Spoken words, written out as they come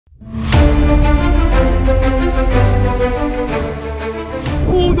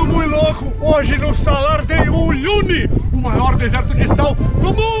hoje no SALAR de UYUNI, o maior deserto de sal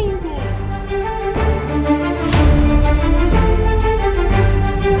do mundo!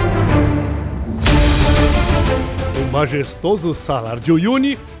 O majestoso SALAR de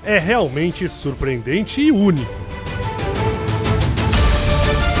UYUNI é realmente surpreendente e único.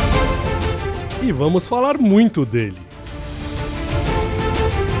 E vamos falar muito dele.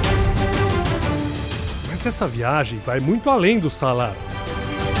 Mas essa viagem vai muito além do SALAR.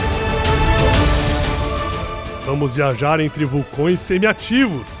 Vamos viajar entre vulcões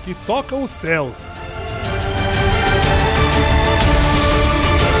semiativos que tocam os céus.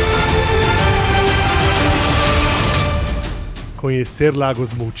 Conhecer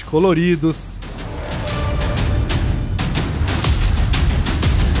lagos multicoloridos.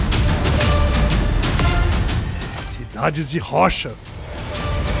 Cidades de rochas.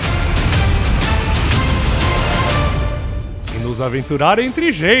 E nos aventurar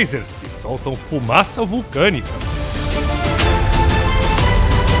entre geysers que soltam fumaça vulcânica.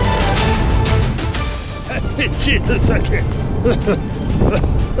 É sentido isso aqui.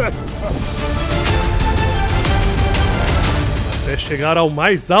 Até chegar ao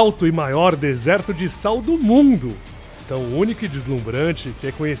mais alto e maior deserto de sal do mundo, tão único e deslumbrante que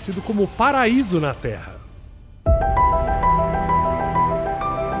é conhecido como paraíso na Terra.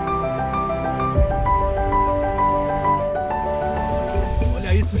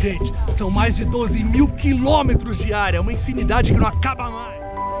 Olha isso, gente, são mais de 12 mil quilômetros de área, uma infinidade que não acaba mais.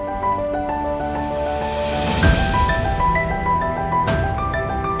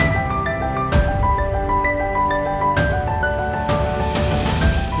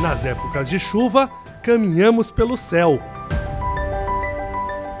 Nas épocas de chuva, caminhamos pelo céu,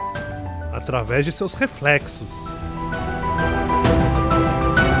 através de seus reflexos.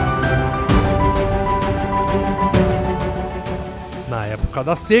 Na época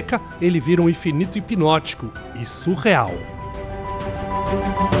da seca, ele vira um infinito hipnótico e surreal.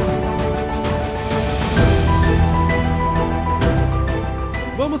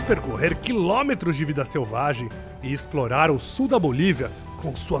 Vamos percorrer quilômetros de vida selvagem e explorar o sul da Bolívia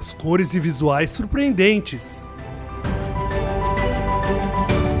com suas cores e visuais surpreendentes.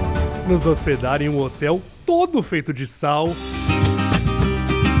 Nos hospedar em um hotel todo feito de sal.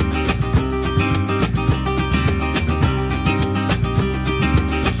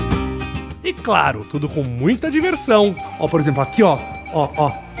 E claro, tudo com muita diversão. Ó, por exemplo, aqui ó.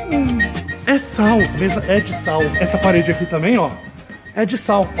 É sal, mesa é de sal. Essa parede aqui também, ó, é de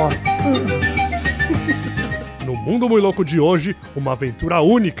sal, ó. No Mundo Muyloco de hoje, uma aventura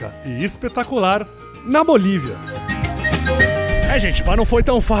única e espetacular na Bolívia. É, gente, mas não foi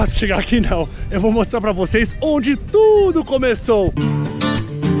tão fácil chegar aqui, não. Eu vou mostrar pra vocês onde tudo começou.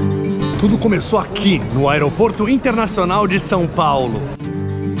 Tudo começou aqui, no Aeroporto Internacional de São Paulo.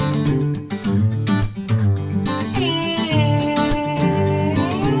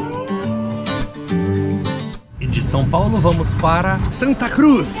 E de São Paulo vamos para Santa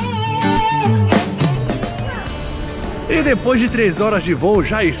Cruz. E depois de 3 horas de voo,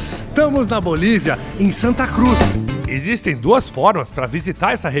 já estamos na Bolívia, em Santa Cruz. Existem duas formas para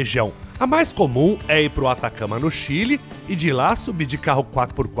visitar essa região. A mais comum é ir para o Atacama, no Chile, e de lá subir de carro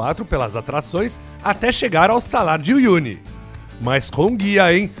 4x4 pelas atrações até chegar ao SALAR de UYUNI. Mas com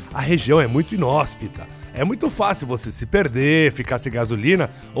guia, hein? A região é muito inóspita. É muito fácil você se perder, ficar sem gasolina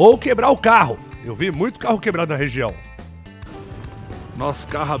ou quebrar o carro. Eu vi muito carro quebrado na região. Nosso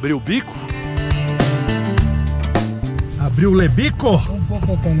carro abriu o bico. Abriu o lebico? Um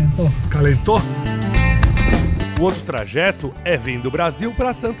pouco calentou. Calentou? O outro trajeto é vir do Brasil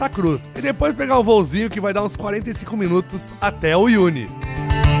para Santa Cruz e depois pegar um voozinho que vai dar uns 45 minutos até o UYUNI.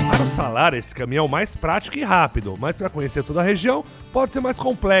 Para o SALAR, esse caminho é o mais prático e rápido, mas para conhecer toda a região pode ser mais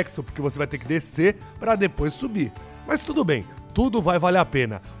complexo, porque você vai ter que descer para depois subir. Mas tudo bem, tudo vai valer a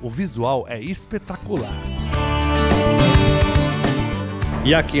pena, o visual é espetacular.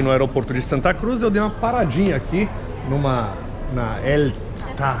 E aqui no aeroporto de Santa Cruz eu dei uma paradinha aqui na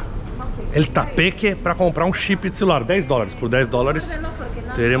El Tapeque para comprar um chip de celular, $10. Por $10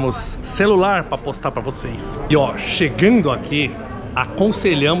 teremos celular para postar para vocês. E ó, chegando aqui,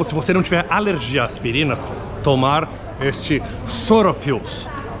 aconselhamos, se você não tiver alergia a aspirinas, tomar este Soropils.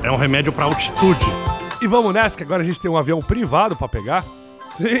 É um remédio para altitude. E vamos nessa, que agora a gente tem um avião privado para pegar.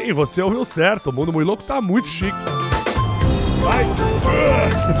 Sim, você ouviu certo, o Mundo Muyloco tá muito chique. Vai!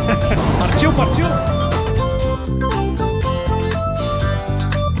 Partiu, partiu!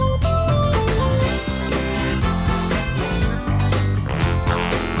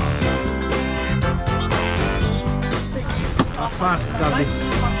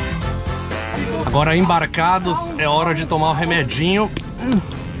 Agora embarcados, é hora de tomar o remedinho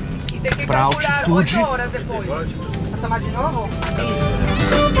para altitude. Tomar de novo?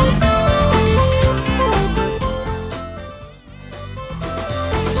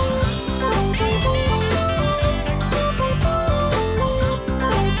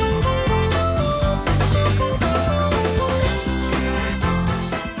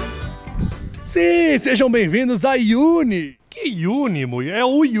 Sim, sejam bem-vindos a Uyuni. Que Uyuni, mulher? É o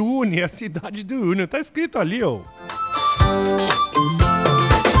Uyuni, é a cidade do Uyuni. Tá escrito ali, ó.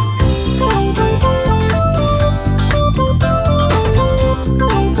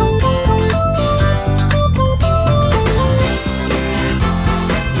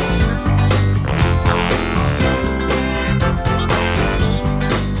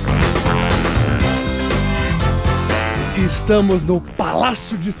 Estamos no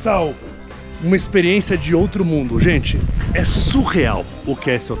Palácio de Sal. Uma experiência de outro mundo, gente. É surreal o que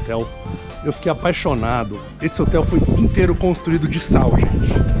é esse hotel. Eu fiquei apaixonado. Esse hotel foi inteiro construído de sal, gente.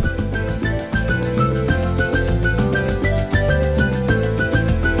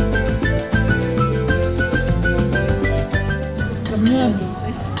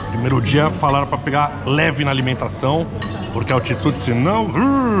 Primeiro dia falaram para pegar leve na alimentação, porque a altitude,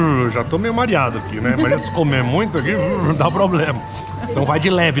 senão, já tô meio mareado aqui, né? Mas se comer muito aqui, dá problema. Então vai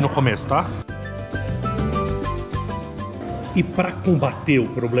de leve no começo, tá? E para combater o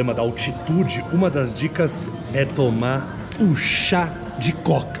problema da altitude, uma das dicas é tomar o chá de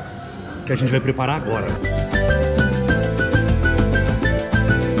coca, que a gente vai preparar agora.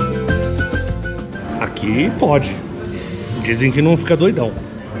 Aqui pode. Dizem que não fica doidão.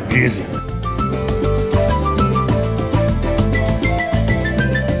 Dizem.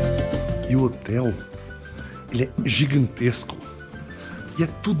 E o hotel, ele é gigantesco. E é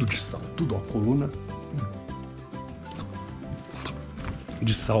tudo de sal, tudo, ó, coluna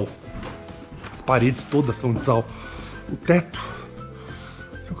de sal. As paredes todas são de sal. O teto,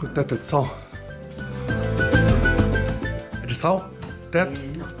 será que o teto é de sal? É de sal? Teto?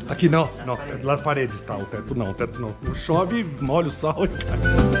 Aqui não, não, é do lado da parede, tá? O teto não, Não chove, molha o sal e cai.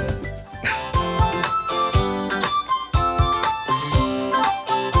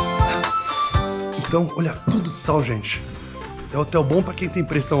 Então, olha, tudo sal, gente. É hotel bom pra quem tem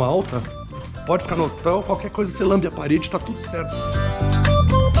pressão alta. Pode ficar no hotel, qualquer coisa você lambe a parede, tá tudo certo.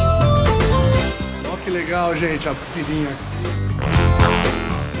 Olha que legal, gente, a piscininha.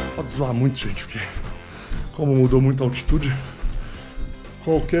 Pode zoar muito, gente, porque como mudou muito a altitude,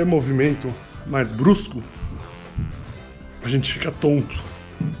 qualquer movimento mais brusco, a gente fica tonto.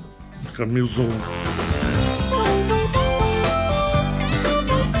 Fica meio zonzo.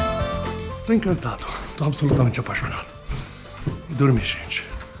 Tô encantado, tô absolutamente apaixonado. E dormir, gente.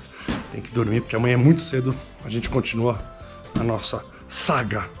 Tem que dormir, porque amanhã é muito cedo. A gente continua a nossa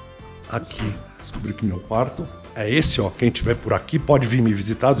saga aqui. Descobri que meu quarto é esse, ó. Quem tiver por aqui pode vir me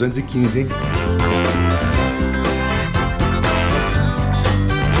visitar, 215, hein?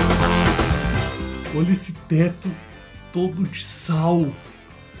 Olha esse teto todo de sal.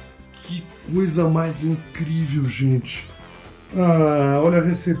 Que coisa mais incrível, gente. Ah, olha a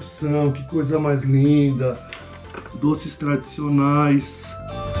recepção, que coisa mais linda. Doces tradicionais.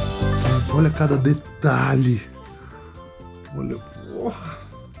 Olha cada detalhe. Olha, porra.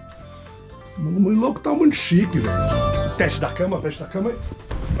 Mano, o Muyloco tá muito chique, velho. Teste da cama.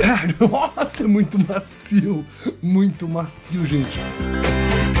 Nossa, é muito macio, gente.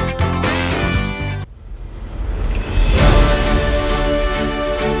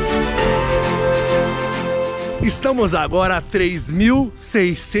 Estamos agora a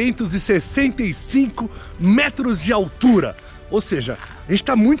 3.665 metros de altura. Ou seja, a gente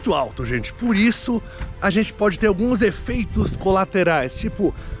está muito alto, gente. Por isso, a gente pode ter alguns efeitos colaterais,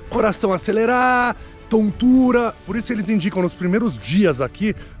 tipo coração acelerar, tontura. Por isso eles indicam nos primeiros dias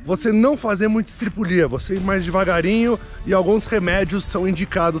aqui, você não fazer muita estripulia, você ir mais devagarinho, e alguns remédios são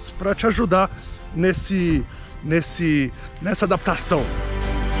indicados para te ajudar nessa adaptação.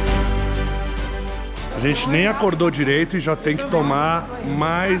 A gente nem acordou direito e já tem que tomar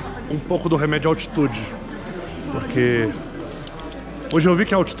mais um pouco do remédio altitude. Porque hoje eu vi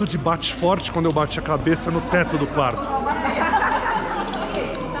que a altitude bate forte quando eu bati a cabeça no teto do quarto.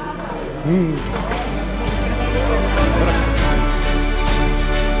 Como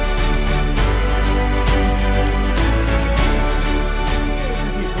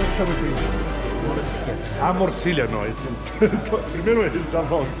chama esse? Ah, morcilha, não. Primeiro esse, já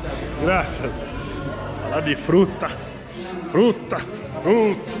volto. Graças. Salada de fruta. Fruta.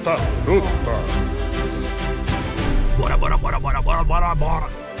 Bora.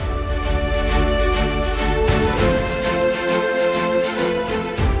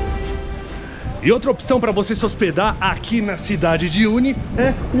 E outra opção para você se hospedar aqui na cidade de Uyuni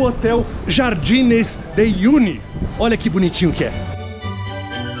é o Hotel Jardines de Uyuni. Olha que bonitinho que é.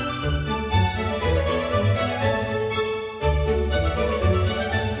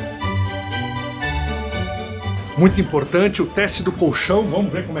 Muito importante o teste do colchão.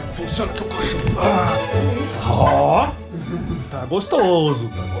 Vamos ver como é que funciona aqui o colchão. Tá gostoso,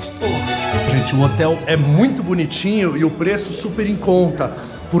 tá gostoso. Gente, o hotel é muito bonitinho e o preço super em conta.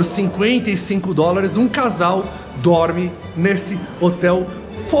 Por 55 dólares, um casal dorme nesse hotel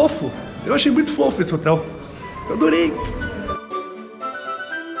fofo. Eu achei muito fofo esse hotel. Eu adorei.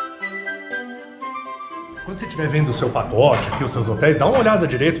 Quando você estiver vendo o seu pacote aqui, os seus hotéis, dá uma olhada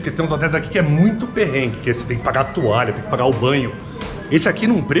direito, porque tem uns hotéis aqui que é muito perrengue, que você tem que pagar a toalha, tem que pagar o banho. Esse aqui,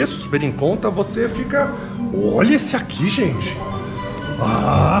 num preço super em conta, você fica... Olha esse aqui, gente.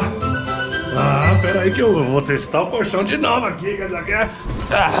 Pera aí que eu vou testar o colchão de novo aqui.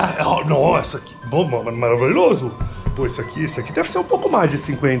 Nossa, que bom, maravilhoso. Pô, esse aqui deve ser um pouco mais de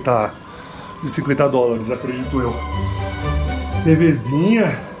 50 dólares, acredito eu.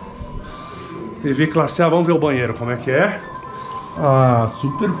 TVzinha. TV classe A, vamos ver o banheiro, como é que é.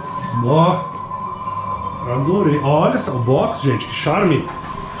 Super... Adorei. Olha essa, o box, gente, que charme.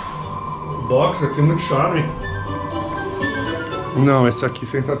 O box aqui é muito charme. Não, esse aqui é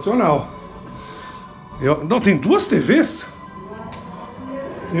sensacional. Não, tem duas TVs?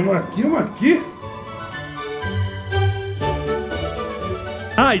 Tem uma aqui e uma aqui.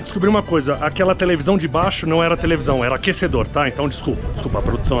 E descobri uma coisa, aquela televisão de baixo não era televisão, era aquecedor, tá? Então desculpa, a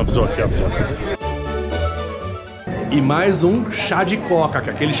produção avisou aqui. E mais um chá de coca, que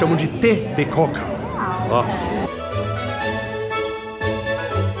aqui eles chamam de tê de coca. Ó.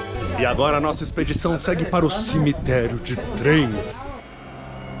 E agora a nossa expedição segue para o cemitério de trens.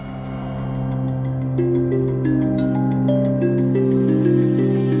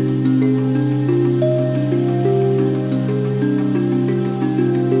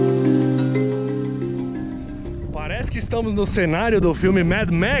 Estamos no cenário do filme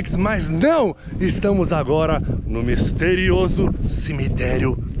Mad Max, mas não! Estamos agora no misterioso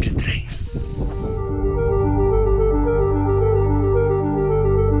cemitério de trens.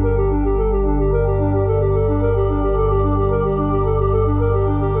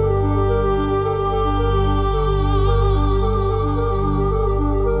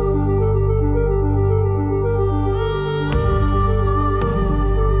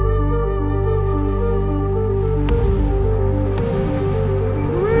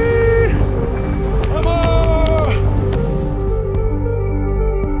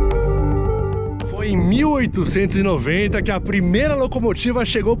 Em 1890 que a primeira locomotiva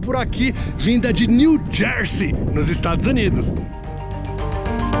chegou por aqui, vinda de New Jersey, nos Estados Unidos.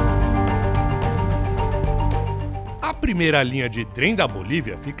 A primeira linha de trem da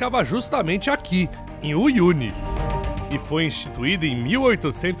Bolívia ficava justamente aqui, em Uyuni, e foi instituída em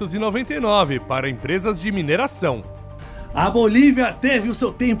 1899 para empresas de mineração. A Bolívia teve o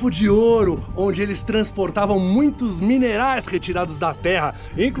seu tempo de ouro, onde eles transportavam muitos minerais retirados da terra,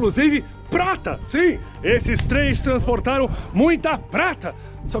 inclusive prata. Sim, esses trens transportaram muita prata.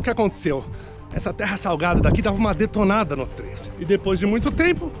 Só que aconteceu? Essa terra salgada daqui dava uma detonada nos trens. E depois de muito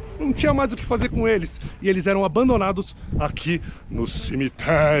tempo, não tinha mais o que fazer com eles. E eles eram abandonados aqui no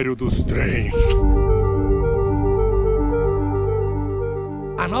cemitério dos trens.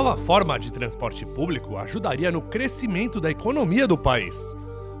 A nova forma de transporte público ajudaria no crescimento da economia do país.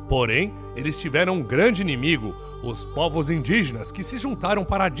 Porém, eles tiveram um grande inimigo, os povos indígenas que se juntaram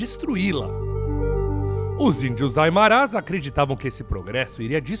para destruí-la. Os índios aimarás acreditavam que esse progresso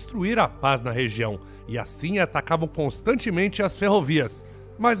iria destruir a paz na região e assim atacavam constantemente as ferrovias.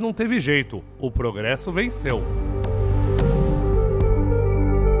 Mas não teve jeito, o progresso venceu.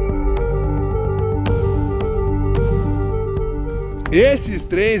 Esses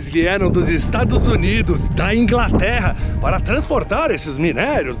trens vieram dos Estados Unidos, da Inglaterra, para transportar esses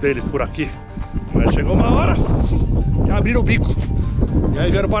minérios deles por aqui. Mas chegou uma hora que abriram o bico. E aí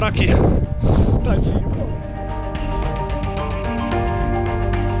vieram parar aqui. Tadinho.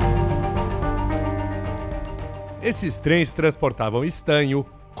 Esses trens transportavam estanho,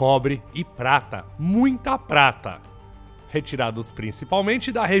 cobre e prata, muita prata, retirados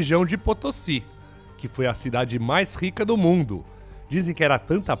principalmente da região de Potosí, que foi a cidade mais rica do mundo. Dizem que era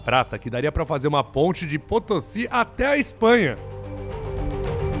tanta prata que daria para fazer uma ponte de Potosí até a Espanha.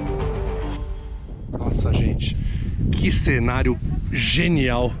 Nossa, gente, que cenário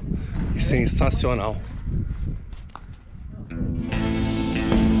genial e sensacional.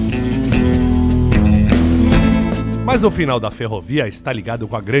 Mas o final da ferrovia está ligado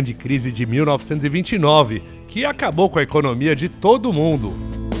com a grande crise de 1929, que acabou com a economia de todo mundo.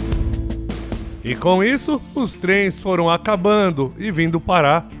 E com isso, os trens foram acabando e vindo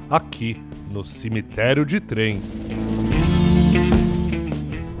parar aqui, no cemitério de trens.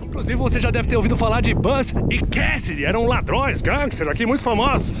 Inclusive, você já deve ter ouvido falar de Buzz e Cassidy. Eram ladrões, gangsters aqui, muito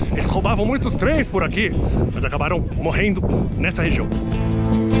famosos. Eles roubavam muitos trens por aqui, mas acabaram morrendo nessa região.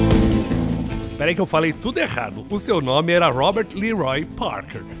 Peraí que eu falei tudo errado. O seu nome era Robert Leroy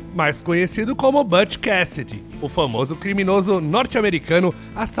Parker, mais conhecido como Butch Cassidy, o famoso criminoso norte-americano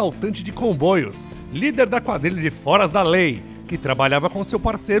assaltante de comboios, líder da quadrilha de foras da lei, que trabalhava com seu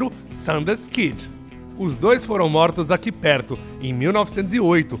parceiro Sanders Kid. Os dois foram mortos aqui perto, em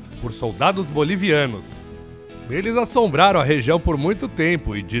 1908, por soldados bolivianos. Eles assombraram a região por muito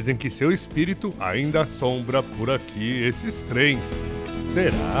tempo e dizem que seu espírito ainda assombra por aqui esses trens.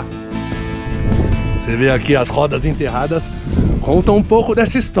 Será? Você vê aqui as rodas enterradas, contam um pouco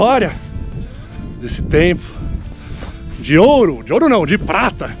dessa história, desse tempo de ouro não, de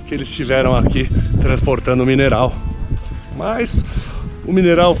prata que eles tiveram aqui transportando mineral. Mas o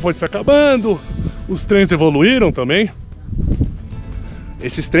mineral foi se acabando, os trens evoluíram também.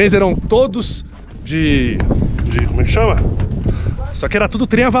 Esses trens eram todos como é que chama? Só que era tudo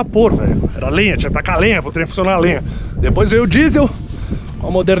trem a vapor, velho. Era lenha, tinha que tacar lenha pro trem funcionar a lenha. Depois veio o diesel, com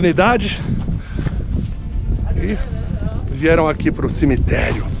a modernidade. E vieram aqui pro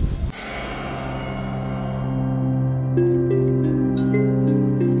cemitério.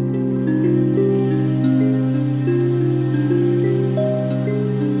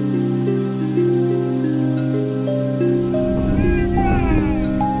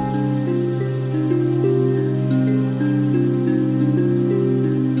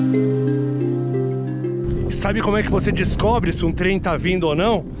 Sabe como é que você descobre se um trem tá vindo ou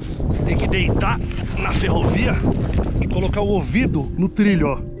não? Você tem que deitar na ferrovia e colocar o ouvido no trilho,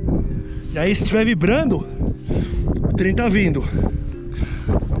 ó. E aí, se estiver vibrando, o trem tá vindo.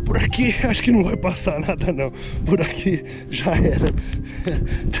 Por aqui, acho que não vai passar nada, não. Por aqui, já era.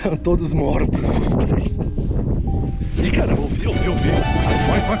 Estão todos mortos, os três. Ih, caramba, ouvi. Corre.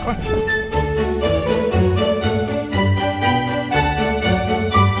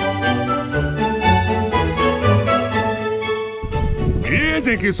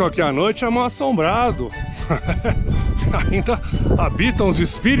 Dizem que isso aqui à noite é mal assombrado. Ainda habitam os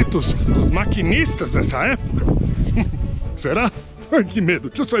espíritos dos maquinistas dessa época. Será? Ai, que medo.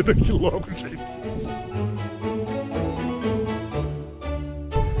 Deixa eu sair daqui logo, gente.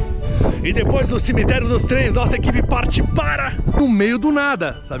 E depois do cemitério dos trens, nossa equipe parte para no meio do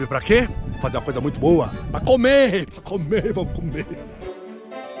nada. Sabe pra quê? Fazer uma coisa muito boa. Pra comer, vamos comer.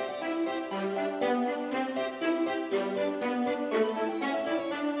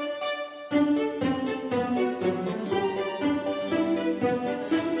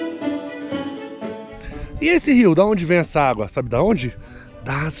 E esse rio, da onde vem essa água? Sabe da onde?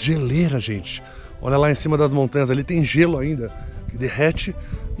 Das geleiras, gente. Olha lá em cima das montanhas, ali tem gelo ainda, que derrete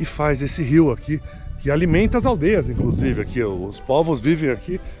e faz esse rio aqui, que alimenta as aldeias, inclusive, aqui. Os povos vivem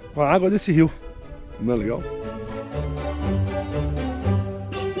aqui com a água desse rio. Não é legal?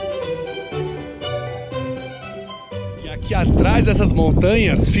 Aqui atrás dessas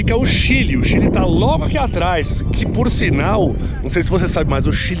montanhas fica o Chile. O Chile tá logo aqui atrás, que por sinal, não sei se você sabe, mas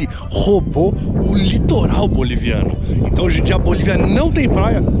o Chile roubou o litoral boliviano. Então hoje em dia a Bolívia não tem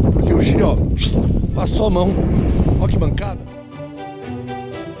praia, porque o Chile, ó, passou a mão. Ó que bancada.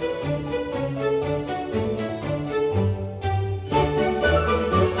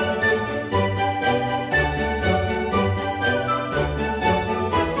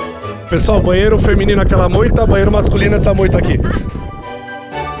 Pessoal, banheiro feminino aquela moita, banheiro masculino essa moita aqui.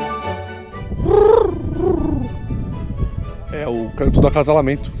 É o canto do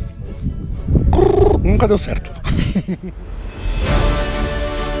acasalamento. Nunca deu certo.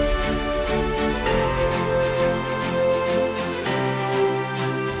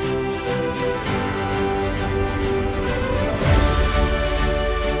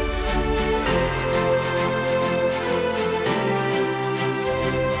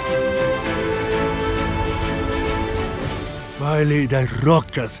 Vale das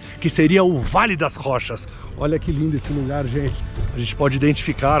Rocas, que seria o Vale das Rochas. Olha que lindo esse lugar, gente. A gente pode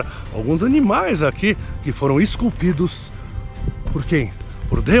identificar alguns animais aqui que foram esculpidos por quem?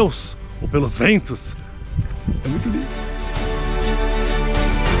 Por Deus ou pelos ventos? É muito lindo.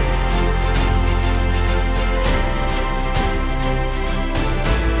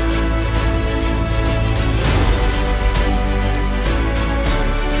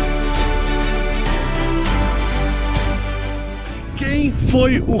 Quem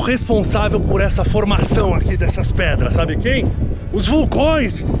foi o responsável por essa formação aqui dessas pedras? Sabe quem? Os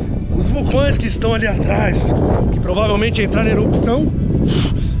vulcões! Os vulcões que estão ali atrás, que provavelmente entraram em erupção.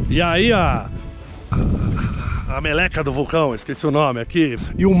 E aí a a meleca do vulcão, esqueci o nome aqui.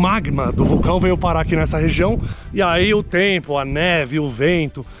 E o magma do vulcão veio parar aqui nessa região. E aí o tempo, a neve, o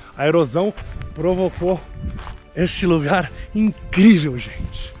vento, a erosão provocou este lugar incrível,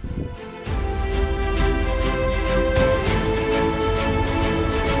 gente.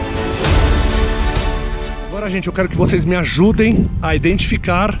 Agora, gente, eu quero que vocês me ajudem a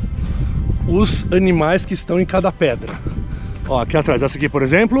identificar os animais que estão em cada pedra. Ó, aqui atrás, essa aqui, por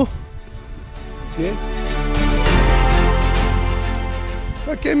exemplo. Aqui.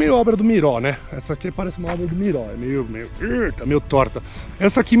 Essa aqui é meio obra do Miró, né? Essa aqui parece uma obra do Miró, é meio torta.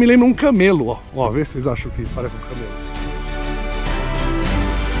 Essa aqui me lembra um camelo, ó. Ó, vê se vocês acham que parece um camelo.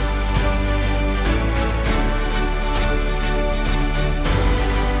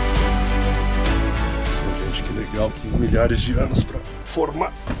 Gente, que legal, que milhares de anos para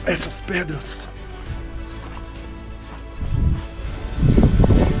formar essas pedras.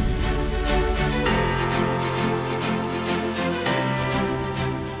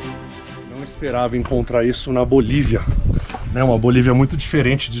 Esperava encontrar isso na Bolívia, né? Uma Bolívia muito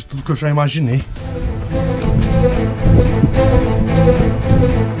diferente de tudo que eu já imaginei.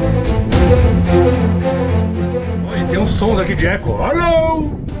 Oi, tem uns sons aqui de eco. Alô!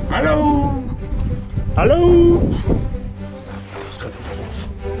 Alô! Alô! Deus, cadê o povo?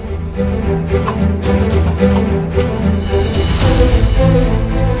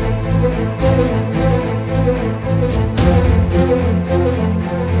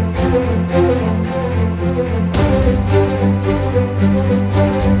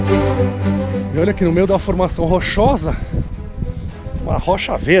 E olha aqui no meio da formação rochosa, uma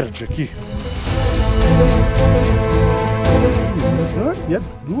rocha verde aqui. E é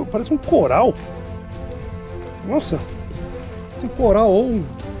duro, parece um coral. Nossa, esse coral ou um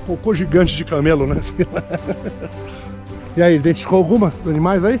cocô gigante de camelo, né? E aí, identificou algumas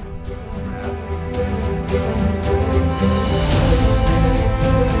animais aí?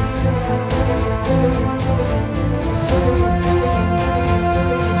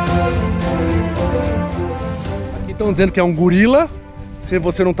 Estão dizendo que é um gorila. Se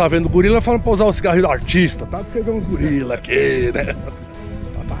você não tá vendo gorila, falam pra usar o cigarrinho do artista, tá? Pra você ver uns gorila aqui, né?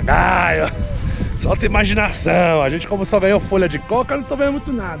 Papagaio. Solta imaginação. A gente, como só ganhou folha de coca, não tô vendo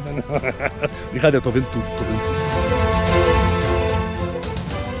muito nada, né? Brincadeira, eu tô vendo tudo, tô vendo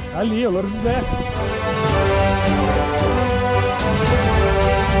tudo. Ali, o louro do deserto.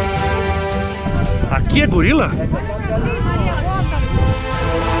 Aqui é gorila?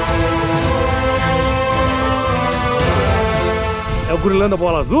 É o gorilão da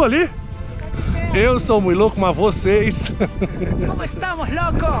bola azul ali? Eu sou muito louco, mas vocês... Como estamos,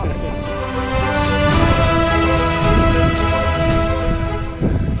 louco?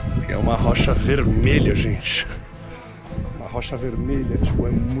 É uma rocha vermelha, gente. Uma rocha vermelha, tipo,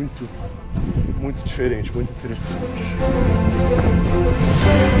 é muito diferente, muito interessante.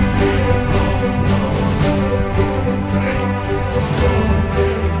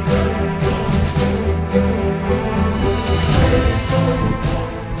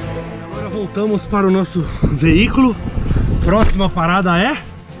 Agora voltamos para o nosso veículo. Próxima parada é?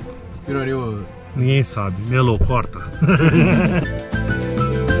 Ninguém sabe. Melo, corta.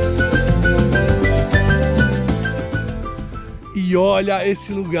 E olha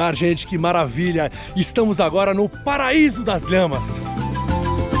esse lugar, gente, que maravilha! Estamos agora no Paraíso das Lhamas.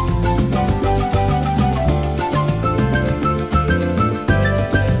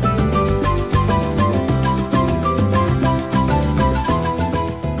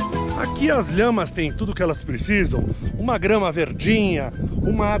 Aqui as lhamas têm tudo que elas precisam, uma grama verdinha,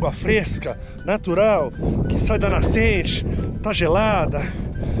 uma água fresca, natural, que sai da nascente, tá gelada.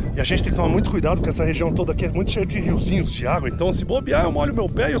 E a gente tem que tomar muito cuidado porque essa região toda aqui é muito cheia de riozinhos de água, então se bobear eu molho meu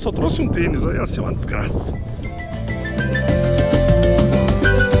pé e eu só trouxe um tênis, aí assim é uma desgraça.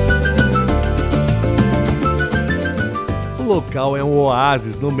 O local é um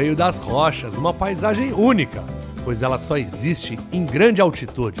oásis no meio das rochas, uma paisagem única, pois ela só existe em grande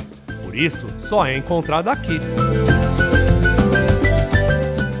altitude. Por isso, só é encontrado aqui.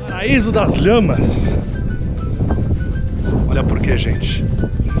 Paraíso das Lhamas. Olha por quê, gente.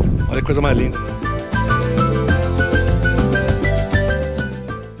 Olha que coisa mais linda.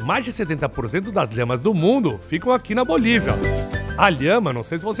 Mais de 70% das lhamas do mundo ficam aqui na Bolívia. A lhama, não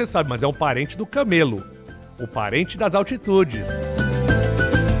sei se você sabe, mas é um parente do camelo. O parente das altitudes.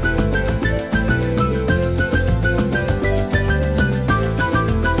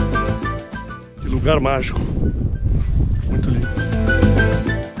 Lugar mágico, muito lindo.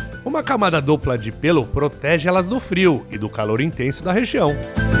 Uma camada dupla de pelo protege elas do frio e do calor intenso da região.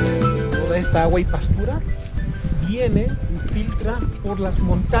 Toda esta água e pastura viene um filtro entra por las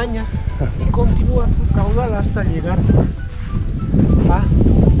montañas y continúa su caudal hasta llegar a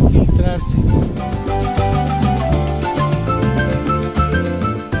filtrarse.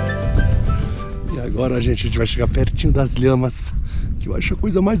 E agora, gente, a gente vai chegar pertinho das lhamas, que eu acho a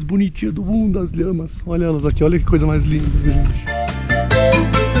coisa mais bonitinha do mundo, as lhamas. Olha elas aqui, olha que coisa mais linda, gente.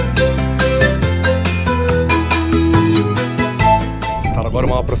 Tá, agora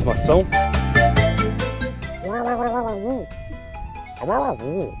uma aproximação.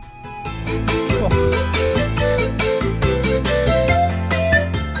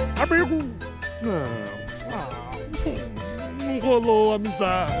 Amigo! Não rolou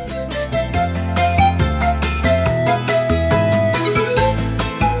amizade.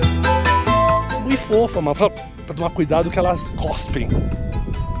 Muito fofa, mas pra tomar cuidado que elas cospem.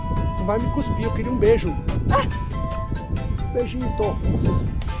 Não vai me cuspir, eu queria um beijo. Beijinho, Tom.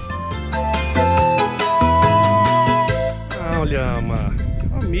 Olha,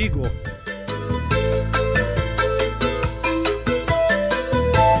 amigo.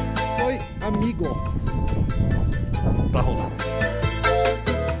 Oi, amigo. Tá rolando.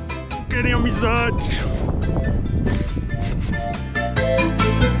 Querem amizade.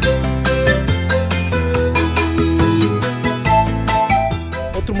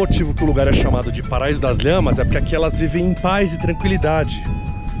 Outro motivo que o lugar é chamado de Paraíso das Lhamas é porque aqui elas vivem em paz e tranquilidade.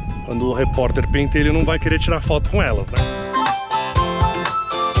 Quando o repórter penteia, ele não vai querer tirar foto com elas, né?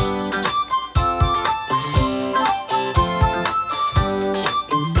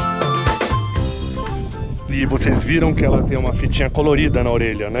 E vocês viram que ela tem uma fitinha colorida na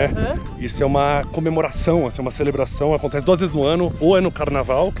orelha, né? Isso é uma comemoração, assim, uma celebração. Acontece 2 vezes no ano, ou é no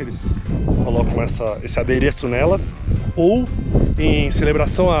carnaval, que eles colocam esse adereço nelas, ou em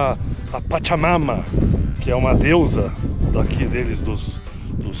celebração a Pachamama, que é uma deusa daqui deles, dos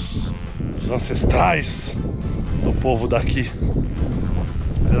ancestrais do povo daqui.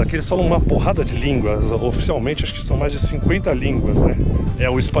 Daqui eles falam uma porrada de línguas, oficialmente acho que são mais de 50 línguas, né? É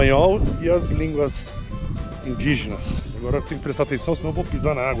o espanhol e as línguas indígenas. Agora eu tenho que prestar atenção, senão eu vou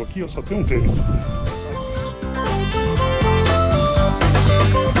pisar na água aqui, eu só tenho um tênis.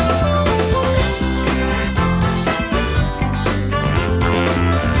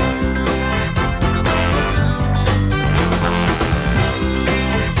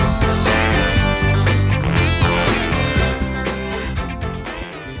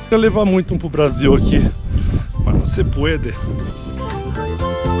 Eu ia levar muito pro Brasil aqui, mas não se pode.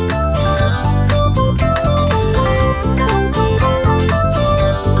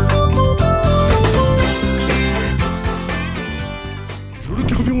 Juro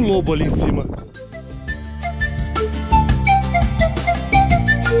que eu vi um lobo ali em cima.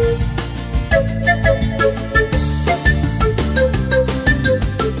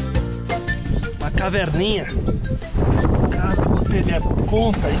 Uma caverninha. Caso você der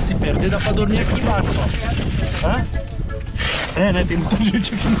conta e se perder, dá pra dormir aqui embaixo, ó. Hã? É, né? Tem muita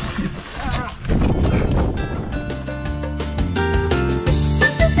gente aqui em cima.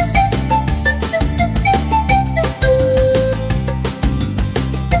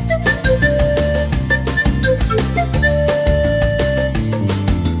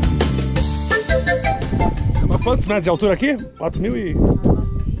 Quantos metros de altura aqui? 4.000 e...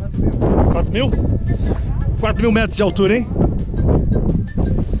 4.000? 4.000 metros de altura, hein?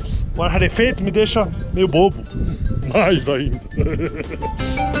 O ar rarefeito me deixa meio bobo. Mais ainda.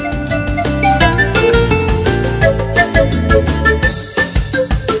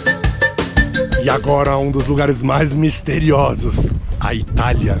 E agora um dos lugares mais misteriosos. A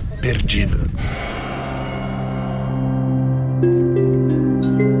Itália perdida.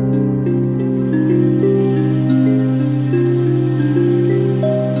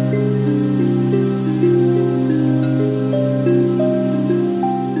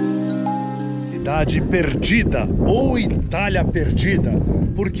 Perdida ou Itália perdida.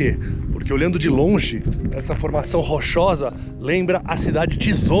 Por quê? Porque olhando de longe, essa formação rochosa lembra a cidade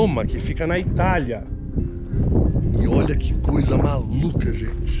de Zoma, que fica na Itália. E olha que coisa maluca,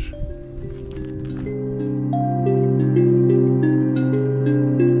 gente.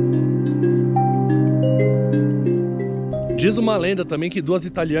 Diz uma lenda também que 2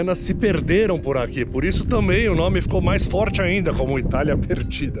 italianas se perderam por aqui, por isso também o nome ficou mais forte ainda, como Itália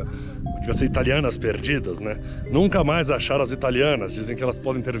Perdida. Devia ser italianas perdidas, né? Nunca mais acharam as italianas, dizem que elas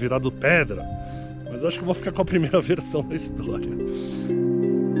podem ter virado pedra. Mas eu acho que eu vou ficar com a primeira versão da história.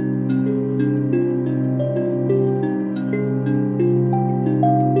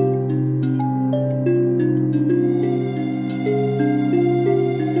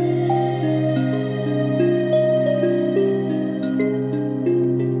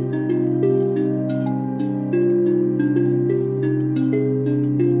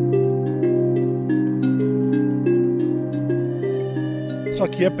 isso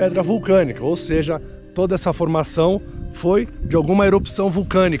aqui é pedra vulcânica, ou seja, toda essa formação foi de alguma erupção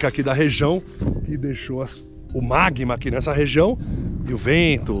vulcânica aqui da região e deixou o magma aqui nessa região e o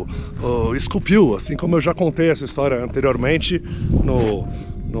vento esculpiu, assim como eu já contei essa história anteriormente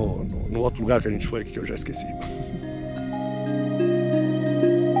no outro lugar que a gente foi aqui que eu já esqueci.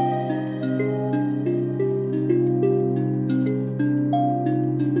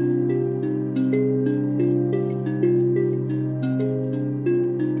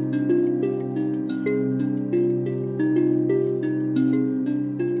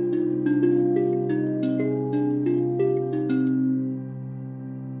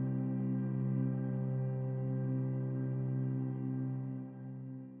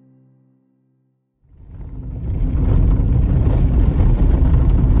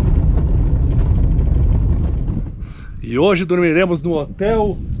 E hoje dormiremos no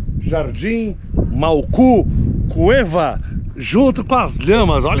Hotel Jardim Malcu Cueva, junto com as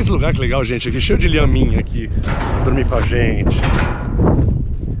lhamas. Olha esse lugar que legal, gente. Aqui cheio de lhaminha aqui pra dormir com a gente.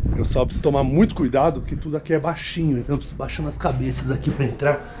 Eu só preciso tomar muito cuidado, porque tudo aqui é baixinho. Então eu preciso baixando as cabeças aqui pra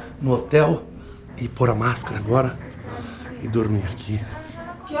entrar no hotel e pôr a máscara agora e dormir aqui.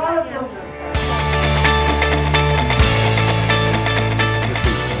 Que horas é o jantar?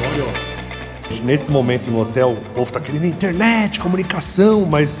 Olha, ó. Nesse momento no hotel, o povo tá querendo internet, comunicação,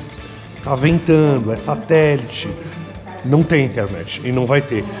 mas tá ventando, é satélite, não tem internet e não vai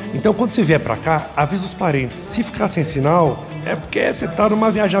ter. Então quando você vier pra cá, avisa os parentes. Se ficar sem sinal, é porque você tá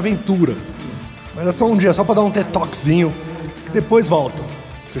numa viagem aventura. Mas é só um dia, só pra dar um detoxinho, que depois volta.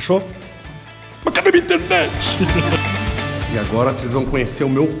 Fechou? Mas cadê minha internet? E agora vocês vão conhecer o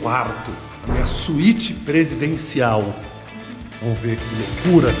meu quarto, a minha suíte presidencial. Vamos ver que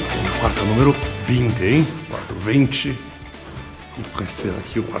loucura. Quarto número 20, hein? Quarto 20. Vamos conhecer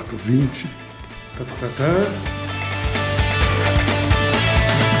aqui o quarto 20.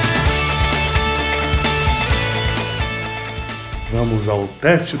 Vamos ao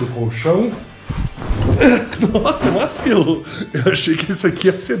teste do colchão. Nossa, é macio. Eu achei que isso aqui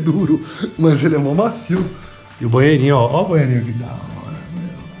ia ser duro, mas ele é mó macio. E o banheirinho, ó. Ó o banheirinho que da hora,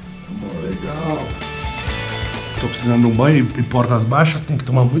 meu. Legal. Tô precisando de um banho em portas baixas, tem que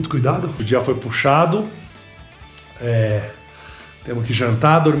tomar muito cuidado. O dia foi puxado. Temos que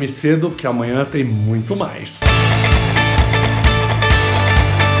jantar, dormir cedo, porque amanhã tem muito mais.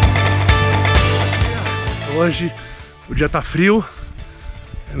 Hoje o dia tá frio.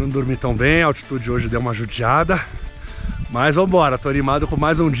 Eu não dormi tão bem, a altitude hoje deu uma judiada. Mas vambora, tô animado com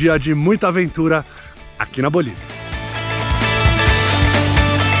mais um dia de muita aventura aqui na Bolívia.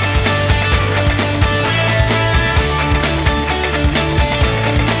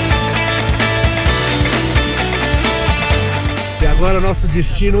 Agora nosso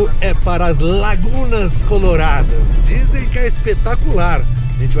destino é para as Lagunas Coloradas. Dizem que é espetacular.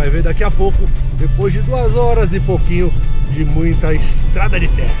 A gente vai ver daqui a pouco, depois de 2 horas e pouquinho de muita estrada de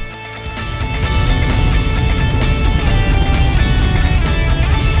terra.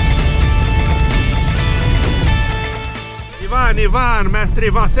 Ivan, mestre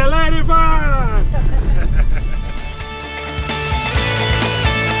Ivan, acelera, Ivan!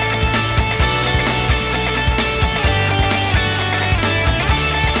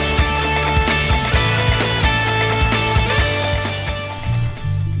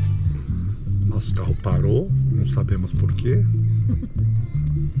 Nosso carro parou, não sabemos porquê,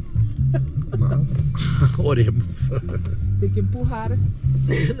 mas oremos. Tem que empurrar.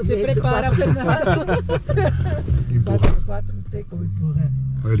 Se prepara, Fernando. Empurrar. 4x4 não tem como empurrar.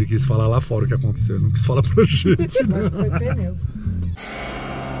 Ele quis falar lá fora o que aconteceu, não quis falar pra gente. Mas foi pneu.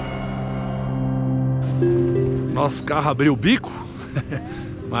 Nosso carro abriu o bico,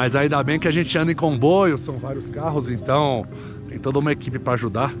 mas ainda bem que a gente anda em comboio, são vários carros, então tem toda uma equipe para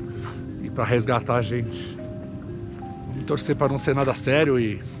ajudar e para resgatar a gente. Vamos torcer para não ser nada sério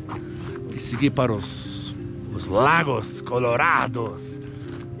e seguir para os lagos colorados.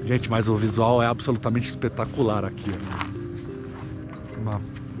 Gente, mas o visual é absolutamente espetacular aqui. Uma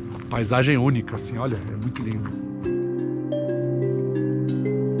paisagem única, assim, olha, é muito lindo.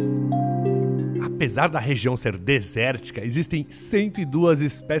 Apesar da região ser desértica, existem 102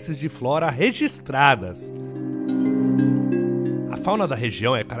 espécies de flora registradas. A fauna da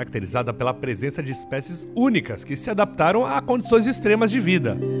região é caracterizada pela presença de espécies únicas que se adaptaram a condições extremas de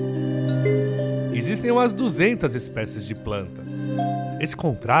vida. Existem umas 200 espécies de planta. Esse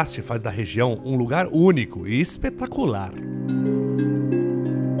contraste faz da região um lugar único e espetacular.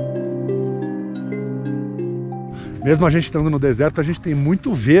 Mesmo a gente estando no deserto, a gente tem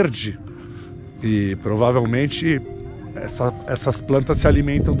muito verde. E provavelmente essas plantas se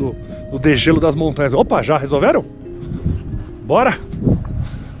alimentam do degelo das montanhas. Opa, já resolveram? Bora!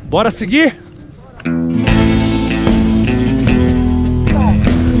 Bora seguir?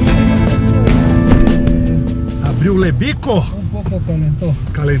 Abriu o lebico? Un poco calentó.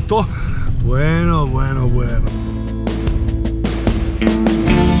 Calentou? Bueno, bueno, bueno.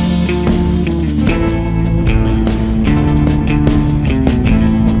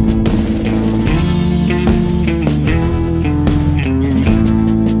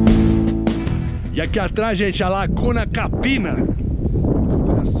 E aqui atrás, gente, a Laguna Capina.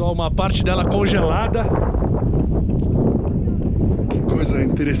 Olha só, uma parte dela congelada. Que coisa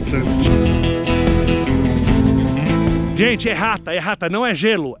interessante. Gente, é rata, não é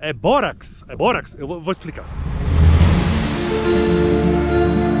gelo, é bórax. É bórax? Eu vou explicar.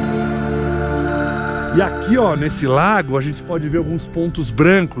 E aqui, ó, nesse lago, a gente pode ver alguns pontos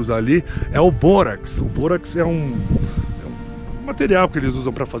brancos ali. É o bórax. O bórax é um material que eles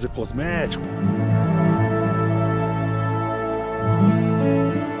usam para fazer cosmético.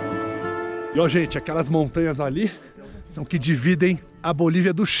 E ó, gente, aquelas montanhas ali são que dividem a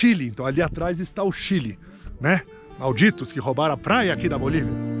Bolívia do Chile. Então ali atrás está o Chile, né? Malditos que roubaram a praia aqui da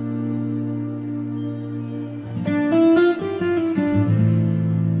Bolívia.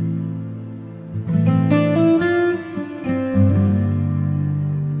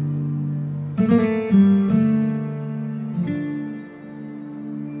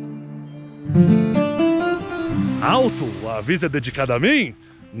 Alto? A avisa é dedicada a mim?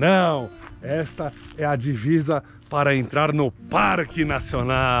 Não, esta é a divisa para entrar no Parque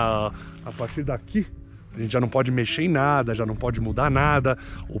Nacional. A partir daqui, a gente já não pode mexer em nada, já não pode mudar nada.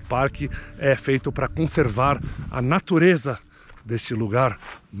 O parque é feito para conservar a natureza deste lugar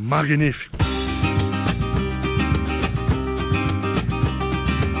magnífico.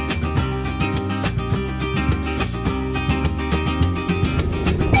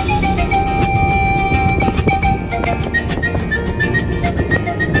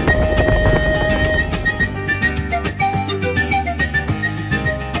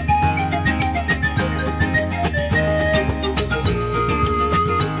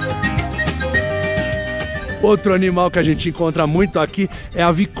 Outro animal que a gente encontra muito aqui é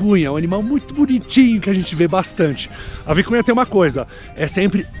a vicunha, um animal muito bonitinho que a gente vê bastante. A vicunha tem uma coisa, é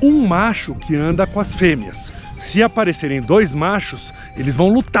sempre um macho que anda com as fêmeas. Se aparecerem dois machos, eles vão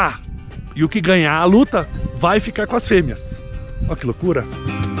lutar. E o que ganhar a luta vai ficar com as fêmeas. Olha que loucura!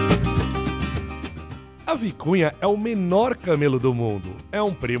 A vicunha é o menor camelo do mundo. É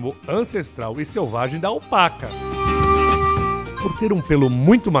um primo ancestral e selvagem da alpaca. Por ter um pelo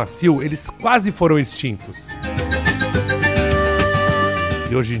muito macio, eles quase foram extintos.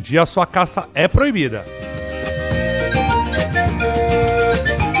 E hoje em dia a sua caça é proibida.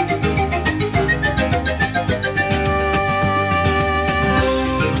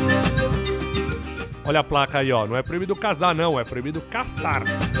 Olha a placa aí, ó. Não é proibido casar, não. É proibido caçar.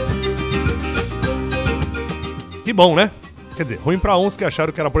 Que bom, né? Quer dizer, ruim pra uns que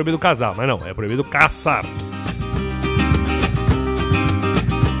acharam que era proibido casar, mas não, é proibido caçar.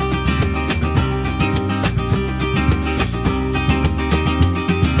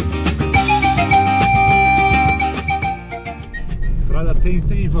 Estrada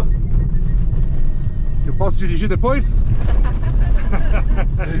tensa, hein, Ivan? Eu posso dirigir depois?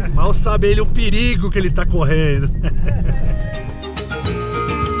 Mal sabe ele o perigo que ele tá correndo.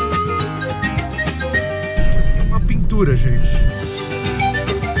 Tem uma pintura, gente.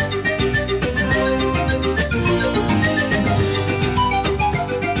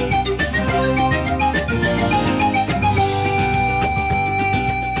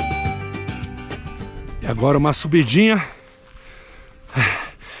 E agora uma subidinha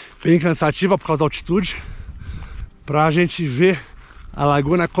bem cansativa por causa da altitude, pra gente ver a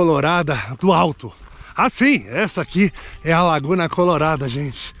Laguna Colorada do alto. Ah, sim, essa aqui é a Laguna Colorada,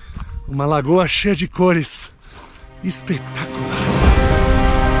 gente. Uma lagoa cheia de cores. Espetacular.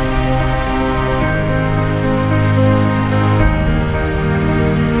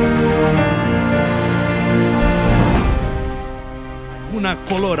 Laguna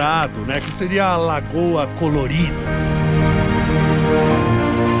Colorado, né? Que seria a Lagoa Colorida.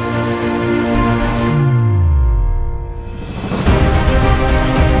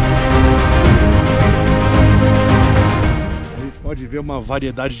 Pode ver uma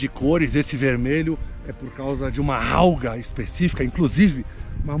variedade de cores. Esse vermelho é por causa de uma alga específica, inclusive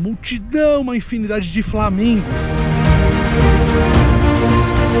uma multidão, uma infinidade de flamingos.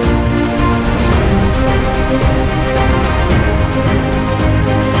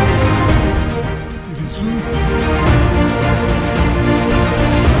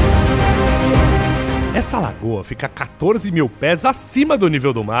 Essa lagoa fica a 14 mil pés acima do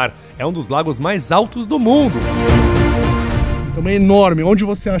nível do mar. É um dos lagos mais altos do mundo. Também enorme. Onde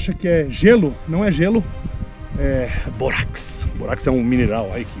você acha que é gelo, não é gelo, é bórax. Bórax é um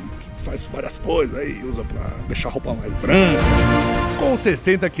mineral aí que faz várias coisas aí, usa pra deixar a roupa mais branca. Com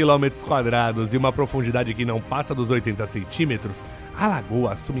 60 km² e uma profundidade que não passa dos 80 centímetros, a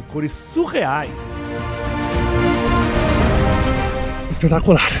lagoa assume cores surreais.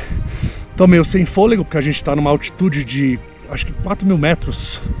 Espetacular. Tô meio sem fôlego, porque a gente tá numa altitude de, acho que 4.000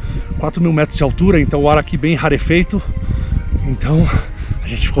 metros. 4.000 metros de altura, então o ar aqui bem rarefeito. Então a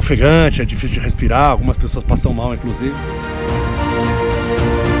gente ficou ofegante, é difícil de respirar, algumas pessoas passam mal, inclusive.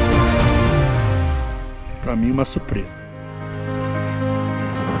 Pra mim, uma surpresa.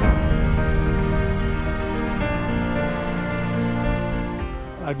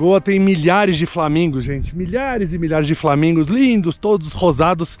 A lagoa tem milhares de flamingos, gente. Milhares e milhares de flamingos lindos, todos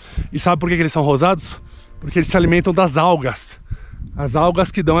rosados. E sabe por que eles são rosados? Porque eles se alimentam das algas. As algas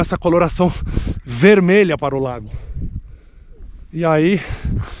que dão essa coloração vermelha para o lago. E aí,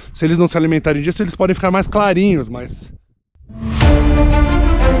 se eles não se alimentarem disso, eles podem ficar mais clarinhos, mas...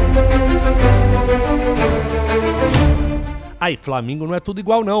 Aí, flamingo não é tudo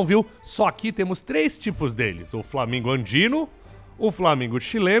igual não, viu? Só aqui temos 3 tipos deles. O flamingo andino, o flamingo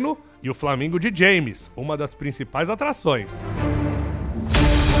chileno e o flamingo de James, uma das principais atrações.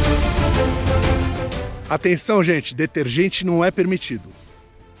 Atenção, gente, detergente não é permitido.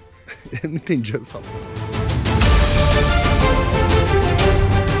 Eu não entendi essa palavra.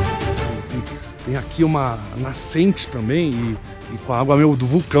 Tem aqui uma nascente também e com a água meio do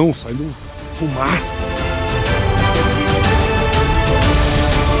vulcão, saindo fumaça.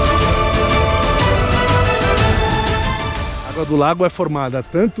 A água do lago é formada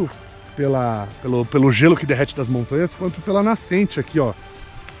tanto pelo gelo que derrete das montanhas, quanto pela nascente aqui, ó.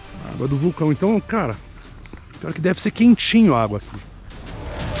 A água do vulcão. Então, cara, pior que deve ser quentinho a água aqui.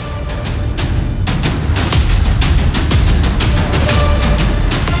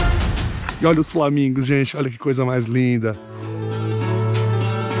 E olha os flamingos, gente, olha que coisa mais linda.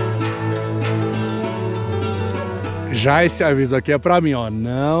 Já esse aviso aqui é pra mim, ó,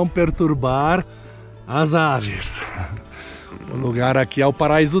 não perturbar as aves. O lugar aqui é o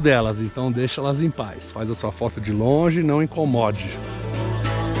paraíso delas, então deixa elas em paz. Faz a sua foto de longe, não incomode.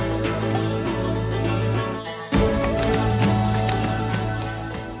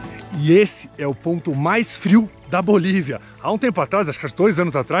 E esse é o ponto mais frio da Bolívia. Há um tempo atrás, acho que 2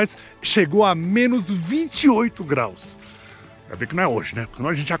 anos atrás, chegou a menos 28 graus. Vai ver que não é hoje, né? Porque senão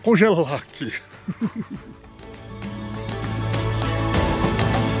a gente ia congelar aqui.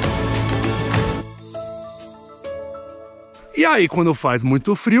 E aí, quando faz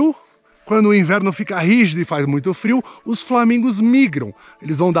muito frio, quando o inverno fica rígido e faz muito frio, os flamingos migram.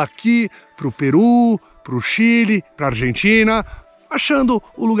 Eles vão daqui para o Peru, para o Chile, para a Argentina, achando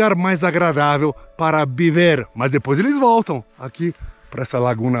o lugar mais agradável para viver. Mas depois eles voltam aqui para essa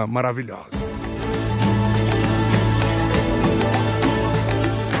laguna maravilhosa.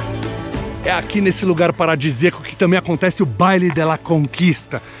 É aqui nesse lugar paradisíaco que também acontece o Baile de la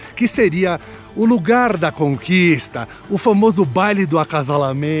Conquista, que seria o lugar da conquista, o famoso baile do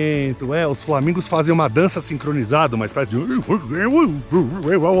acasalamento. Os flamingos fazem uma dança sincronizada, uma espécie de...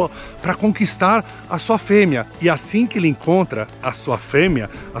 para conquistar a sua fêmea. E assim que ele encontra a sua fêmea,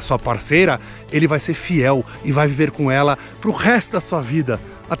 a sua parceira, ele vai ser fiel e vai viver com ela pro resto da sua vida,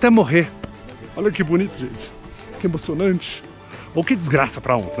 até morrer. Olha que bonito, gente. Que emocionante. Ou que desgraça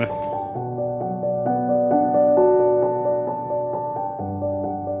para uns, né?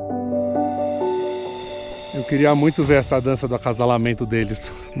 Eu queria muito ver essa dança do acasalamento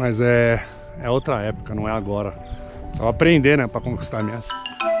deles, mas é outra época, não é agora. Só aprender, né, pra conquistar minhas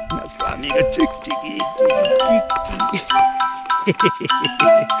amigas.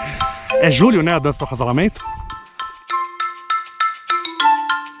 É julho, né, a dança do acasalamento?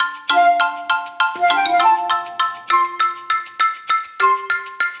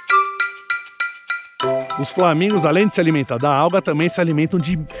 Os flamingos, além de se alimentar da alga, também se alimentam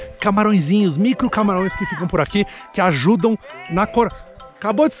de camarõezinhos, micro camarões que ficam por aqui, que ajudam na cor...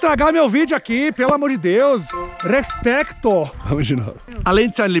 Acabou de estragar meu vídeo aqui, pelo amor de Deus. Respeito. Vamos de novo. Além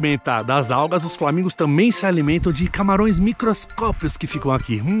de se alimentar das algas, os flamingos também se alimentam de camarões microscópicos que ficam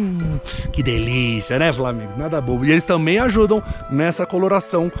aqui. Que delícia, né, flamingos? Nada bobo. E eles também ajudam nessa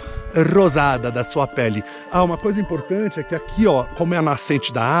coloração rosada da sua pele. Uma coisa importante é que aqui, ó, como é a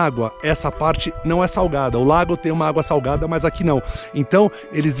nascente da água, essa parte não é salgada. O lago tem uma água salgada, mas aqui não. Então,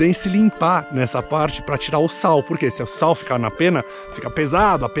 eles vêm se limpar nessa parte para tirar o sal. Porque se o sal ficar na pena, fica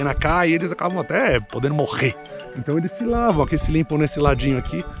pesado, a pena cai e eles acabam até podendo morrer. Então eles se lavam aqui, se limpam nesse ladinho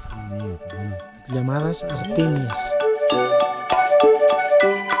aqui. Chamadas artêmias.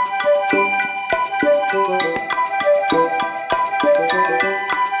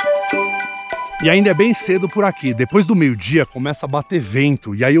 E ainda é bem cedo por aqui. Depois do meio-dia começa a bater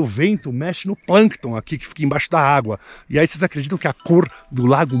vento. E aí o vento mexe no plâncton aqui que fica embaixo da água. E aí vocês acreditam que a cor do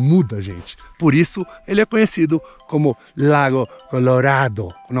lago muda, gente? Por isso ele é conhecido como Lago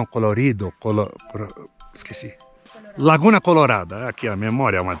Colorado. Não, colorido. Esqueci. Laguna Colorada. Aqui a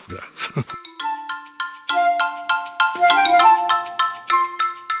memória é uma desgraça.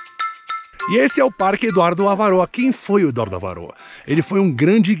 E esse é o Parque Eduardo Avaroa. Quem foi o Eduardo Avaroa? Ele foi um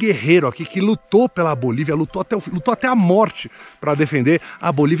grande guerreiro aqui que lutou pela Bolívia, lutou até a morte para defender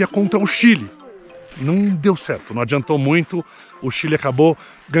a Bolívia contra o Chile. Não deu certo, não adiantou muito. O Chile acabou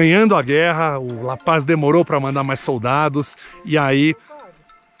ganhando a guerra, o La Paz demorou para mandar mais soldados e aí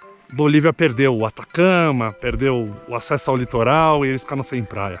Bolívia perdeu o Atacama, perdeu o acesso ao litoral e eles ficaram sem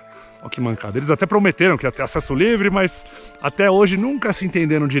praia. Olha que mancada. Eles até prometeram que ia ter acesso livre, mas até hoje nunca se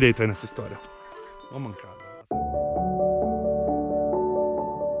entenderam direito aí nessa história. Olha a mancada.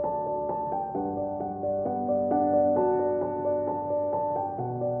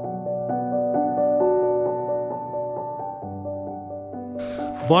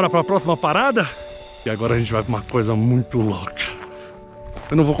 Bora para a próxima parada? E agora a gente vai para uma coisa muito louca.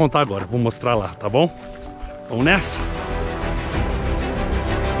 Eu não vou contar agora, vou mostrar lá, tá bom? Vamos nessa?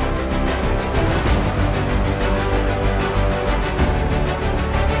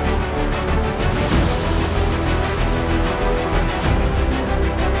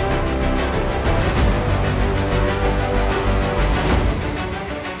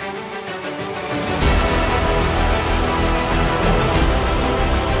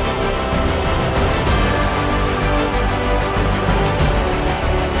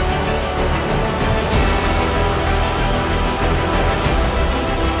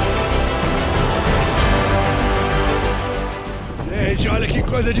 Gente, olha que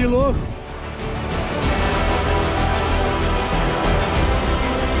coisa de louco!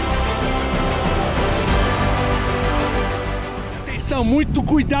 Atenção, muito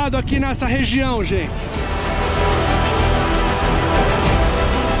cuidado aqui nessa região, gente!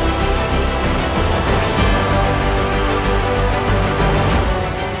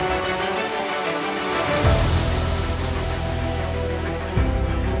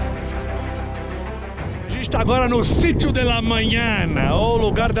 Agora no sítio de la manhã, ou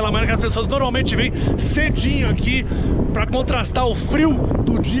lugar de la manhã que as pessoas normalmente vêm cedinho aqui para contrastar o frio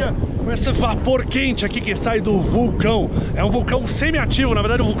do dia com esse vapor quente aqui que sai do vulcão. É um vulcão semi-ativo, na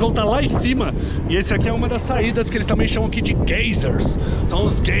verdade o vulcão tá lá em cima e esse aqui é uma das saídas que eles também chamam aqui de geysers. São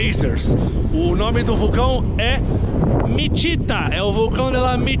os geysers. O nome do vulcão é Mitita, é o vulcão de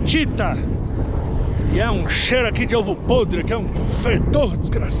la Mitita. E é um cheiro aqui de ovo podre, que é um fedor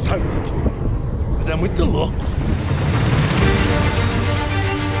desgraçado isso aqui. Mas é muito louco.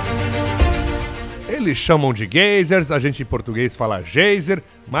 Eles chamam de geysers, a gente em português fala geyser,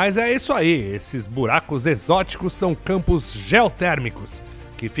 mas é isso aí, esses buracos exóticos são campos geotérmicos,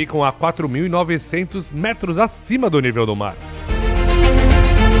 que ficam a 4.900 metros acima do nível do mar.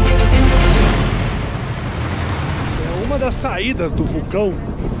 É uma das saídas do vulcão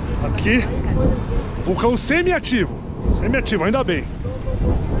aqui, vulcão semi-ativo, ainda bem.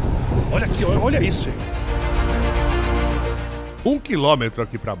 Olha aqui, olha isso, gente. 1 quilômetro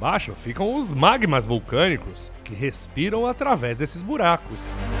aqui para baixo ficam os magmas vulcânicos que respiram através desses buracos.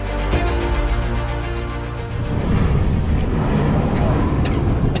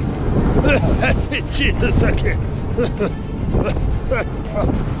 É fedido isso aqui.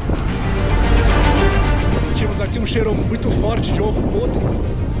 Sentimos aqui um cheiro muito forte de ovo podre.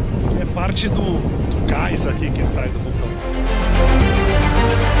 É parte do gás aqui que sai do vulcão.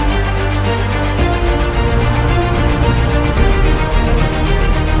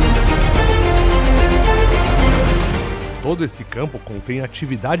 Todo esse campo contém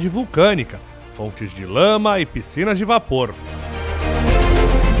atividade vulcânica, fontes de lama e piscinas de vapor.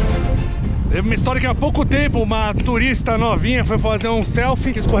 Teve uma história que há pouco tempo uma turista novinha foi fazer um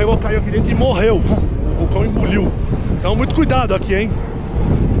selfie, que escorregou, caiu aqui dentro e morreu. O vulcão engoliu. Então muito cuidado aqui, hein?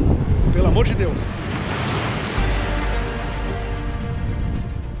 Pelo amor de Deus.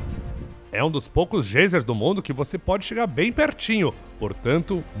 É um dos poucos geysers do mundo que você pode chegar bem pertinho,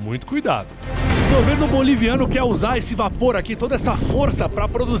 portanto, muito cuidado. O governo boliviano quer usar esse vapor aqui, toda essa força para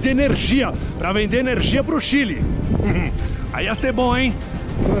produzir energia, para vender energia para o Chile. Aí ia ser bom, hein?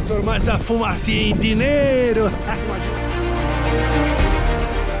 Transformar essa fumacinha em dinheiro.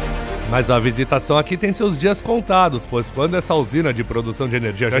 Mas a visitação aqui tem seus dias contados, pois quando essa usina de produção de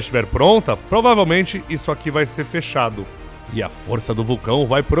energia já estiver pronta, provavelmente isso aqui vai ser fechado. E a força do vulcão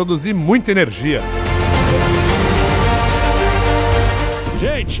vai produzir muita energia.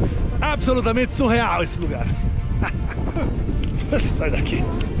 Gente, absolutamente surreal esse lugar. Sai daqui.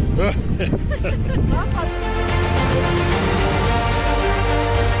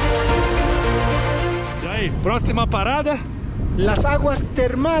 E aí, próxima parada? Las aguas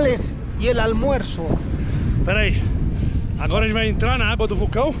termales e el almuerzo. Pera aí, agora a gente vai entrar na água do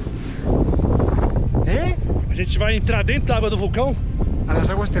vulcão? É? A gente vai entrar dentro da água do vulcão? A las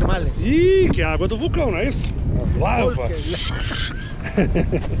aguas termales. Ih, que é a água do vulcão, não é isso? Lava!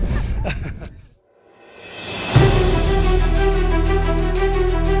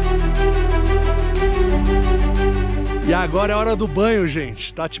 E agora é hora do banho,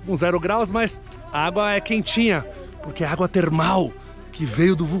 gente. Tá tipo uns 0 graus, mas a água é quentinha, porque é água termal que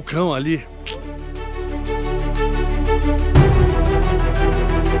veio do vulcão ali.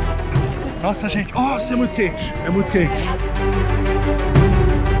 Nossa, gente, nossa, é muito quente, é muito quente.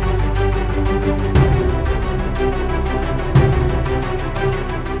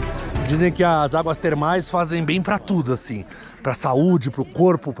 Dizem que as águas termais fazem bem pra tudo, assim. Pra saúde, pro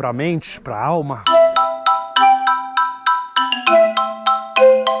corpo, pra mente, pra alma.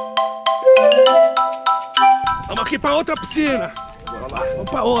 Vamos aqui pra outra piscina. Bora lá, vamos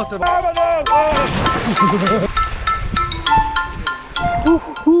pra outra.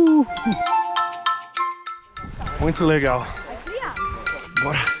 Muito legal.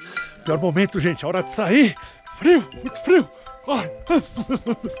 Agora, pior momento, gente, a hora de sair. Frio, muito frio.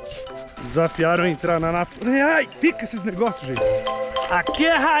 Desafiaram a entrar na natureza. Ai, pica esses negócios, gente. Aqui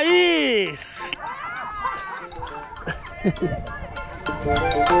é raiz.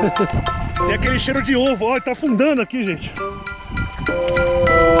 Tem aquele cheiro de ovo, olha, tá afundando aqui, gente.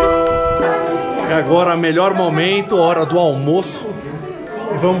 E agora, melhor momento, hora do almoço.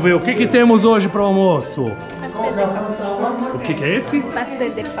 E vamos ver o que temos hoje para o almoço. O que é esse?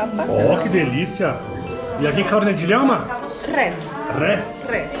 Pastel de papa. Oh, que delícia. E aqui carne de llama? Res.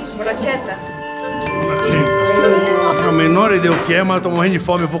 Res. Brochetas. Não tenho a menor ideia o que é, mas eu tô morrendo de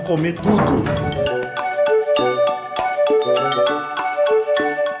fome, eu vou comer tudo.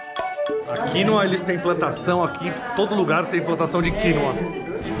 Quinoa, eles têm plantação aqui, todo lugar tem plantação de quinoa.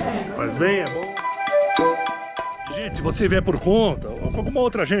 Faz bem, é bom. Gente, se você vier por conta ou com alguma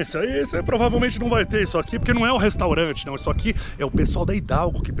outra agência, aí você provavelmente não vai ter isso aqui, porque não é um restaurante, não. Isso aqui é o pessoal da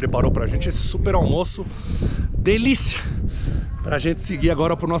Hidalgo que preparou pra gente esse super almoço. Delícia! Pra gente seguir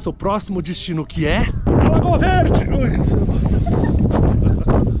agora pro nosso próximo destino, que é a Lagoa Verde!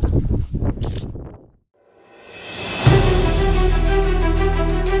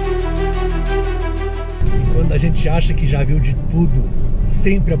 Quando a gente acha que já viu de tudo,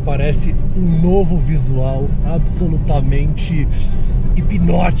 sempre aparece um novo visual absolutamente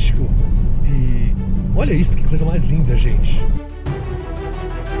hipnótico. E olha isso, que coisa mais linda, gente.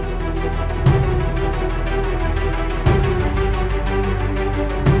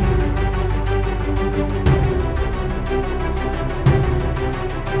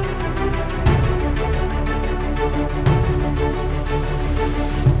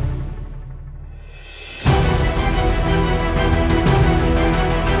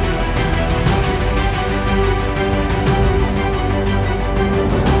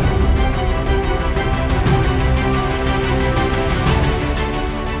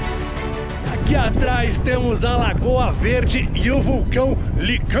 Temos a Lagoa Verde e o vulcão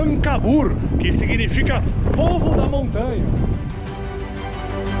Licancabur, que significa povo da montanha.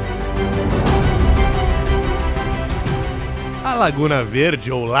 A Laguna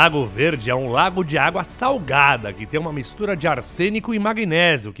Verde ou Lago Verde é um lago de água salgada que tem uma mistura de arsênico e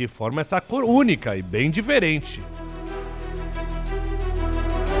magnésio que forma essa cor única e bem diferente.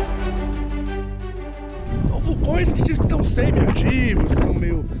 São vulcões que diz que estão semi-ativos, são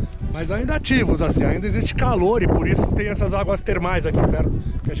meio... mas ainda ativos, assim, ainda existe calor e por isso tem essas águas termais aqui perto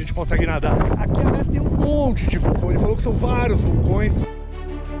que a gente consegue nadar. Aqui, aliás, tem um monte de vulcões, ele falou que são vários vulcões.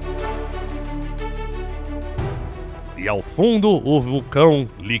 E ao fundo, o vulcão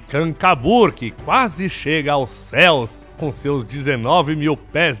Licancabur, que quase chega aos céus com seus 19 mil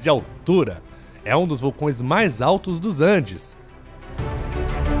pés de altura. É um dos vulcões mais altos dos Andes.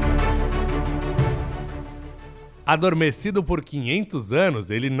 Adormecido por 500 anos,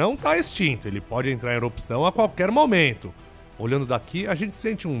 ele não está extinto, ele pode entrar em erupção a qualquer momento. Olhando daqui, a gente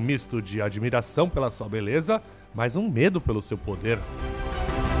sente um misto de admiração pela sua beleza, mas um medo pelo seu poder.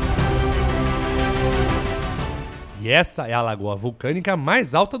 E essa é a lagoa vulcânica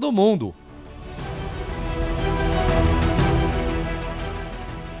mais alta do mundo.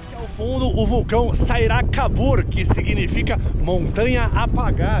 Aqui ao fundo, o vulcão Sairacabur, que significa montanha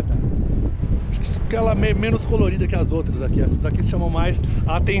apagada. Isso porque ela é menos colorida que as outras aqui. Essas aqui chamam mais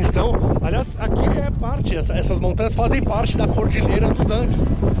a atenção. Aliás, aqui é parte, essas montanhas fazem parte da Cordilheira dos Andes.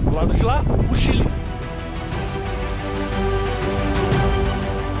 Do lado de lá, o Chile.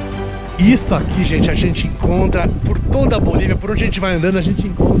 Isso aqui, gente, a gente encontra por toda a Bolívia, por onde a gente vai andando, a gente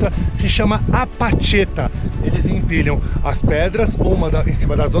encontra, se chama apacheta. Eles empilham as pedras uma em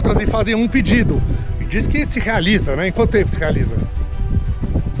cima das outras e fazem um pedido. E diz que se realiza, né? Em quanto tempo se realiza?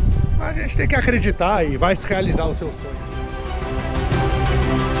 A gente tem que acreditar e vai se realizar o seu sonho.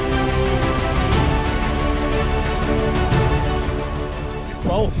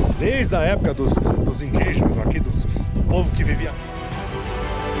 Igual desde a época dos indígenas aqui, do povo que vivia.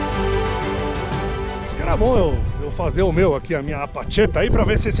 Acho que era bom eu fazer o meu aqui, a minha apacheta aí, pra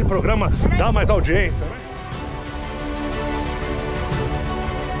ver se esse programa dá mais audiência, né?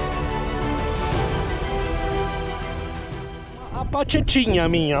 A apachetinha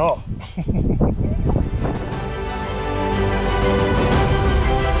minha, ó.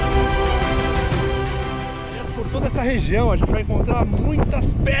 Por toda essa região a gente vai encontrar muitas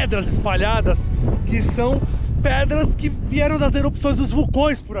pedras espalhadas, que são pedras que vieram das erupções dos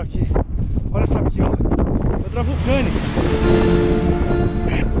vulcões por aqui. Olha essa aqui, ó, pedra vulcânica.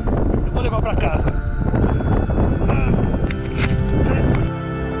 Eu vou levar pra casa.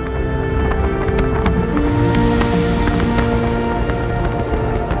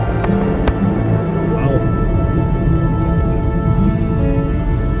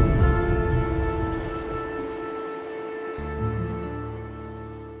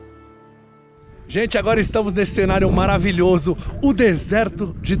 Gente, agora estamos nesse cenário maravilhoso, o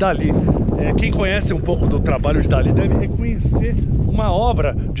deserto de Dali. Quem conhece um pouco do trabalho de Dali deve reconhecer uma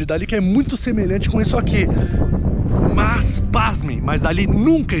obra de Dali que é muito semelhante com isso aqui. Mas, pasmem, mas Dali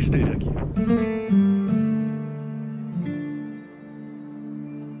nunca esteve aqui.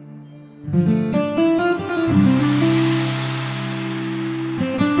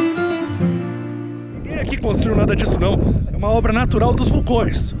 Ninguém aqui construiu nada disso não, é uma obra natural dos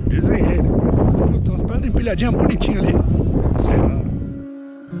vulcões, dizem eles. Tem umas pedras empilhadinhas bonitinhas ali.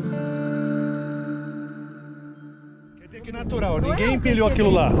 Quer dizer que natural, ninguém empilhou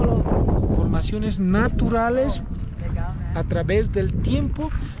aquilo lá. Formaciones naturales a través del tiempo,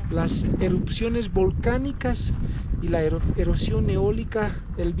 las erupciones volcánicas y la erosión eólica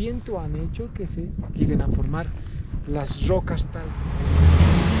del viento han hecho que se lleguen a formar las rocas tal.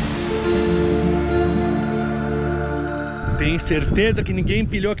 Tem certeza que ninguém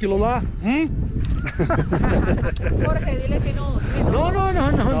empilhou aquilo lá? Jorge, dile que no. No.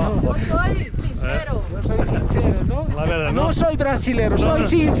 Yo soy sincero. Yo soy sincero, ¿no? La verdad, no. No soy brasilero, soy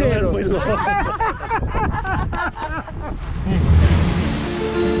sincero.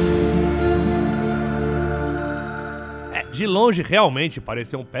 De longe realmente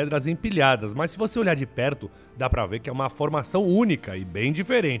pareciam pedras empilhadas, mas se você olhar de perto, dá pra ver que é uma formação única e bem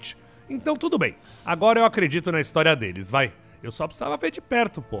diferente. Então tudo bem, agora eu acredito na história deles, vai. Eu só precisava ver de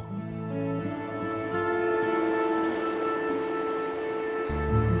perto, pô.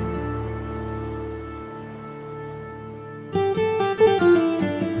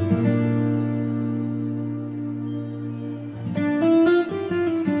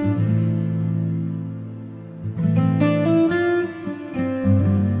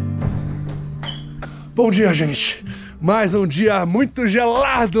 Bom dia, gente. Mais um dia muito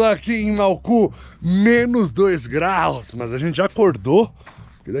gelado aqui em Malcu, menos 2 graus. Mas a gente já acordou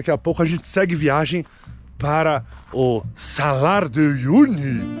e daqui a pouco a gente segue viagem para o Salar de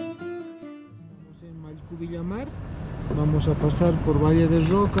Uyuni. Vamos a pasar por Valle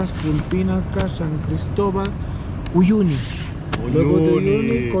de Rocas, Culpinaca, San Cristóbal, Uyuni. Luego de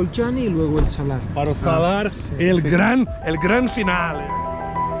Uyuni, Colchani y luego el Salar. Para o Salar, sí. el gran final.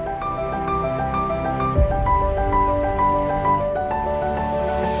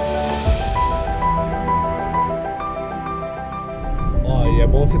 É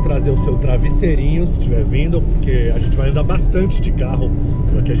bom você trazer o seu travesseirinho se estiver vindo, porque a gente vai andar bastante de carro,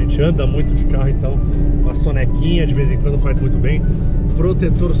 porque a gente anda muito de carro, então uma sonequinha de vez em quando faz muito bem.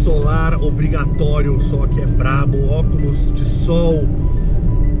 Protetor solar obrigatório, o sol aqui é brabo, óculos de sol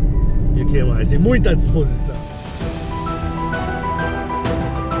e o que mais? E muita disposição.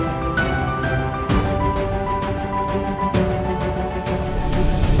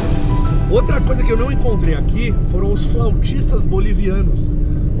 Outra coisa que eu não encontrei aqui foram os flautistas bolivianos.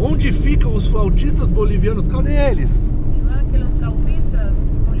 Onde ficam os flautistas bolivianos? Cadê eles? Igual que los flautistas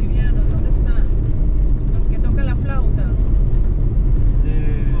bolivianos, ¿dónde están? Los que tocan la flauta.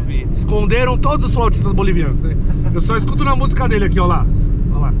 Esconderam todos os flautistas bolivianos. Eu só escuto na música dele aqui, ó lá.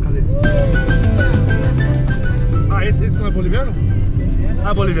 Ó lá, cadê? Ah, esse não é boliviano?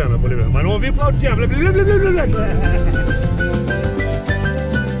 Ah, boliviano, é boliviano. Mas não ouvi flautinha.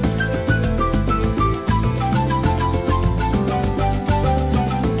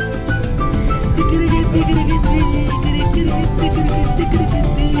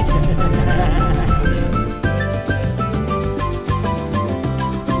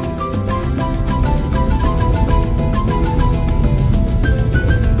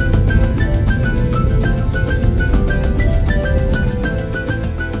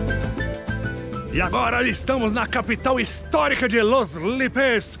 agora estamos na capital histórica de Los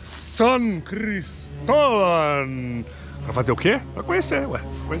Lipes, San Cristóbal. Pra fazer o quê? Pra conhecer,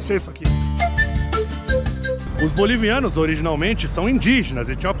 conhecer isso aqui. Os bolivianos originalmente são indígenas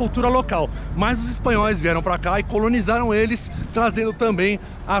e tinham a cultura local, mas os espanhóis vieram pra cá e colonizaram eles, trazendo também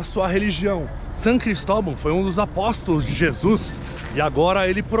a sua religião. San Cristóbal foi um dos apóstolos de Jesus e agora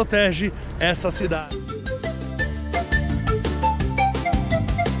ele protege essa cidade.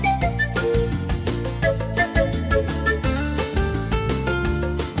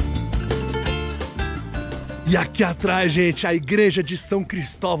 E aqui atrás, gente, a igreja de São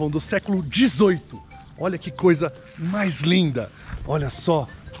Cristóvão do século XVIII. Olha que coisa mais linda. Olha só,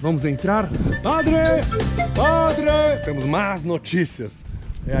 vamos entrar? Padre! Padre! Temos más notícias.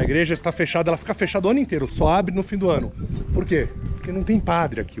 A igreja está fechada, ela fica fechada o ano inteiro, só abre no fim do ano. Por quê? Porque não tem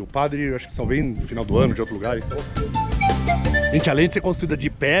padre aqui. O padre, acho que só vem no final do ano, de outro lugar, então... Gente, além de ser construída de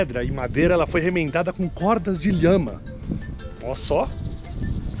pedra e madeira, ela foi remendada com cordas de lhama. Olha só.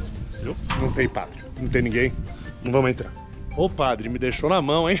 Viu? Não tem padre, não tem ninguém. Não vamos entrar. Ô padre, me deixou na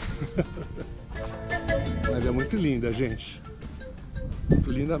mão, hein? Mas é muito linda, gente.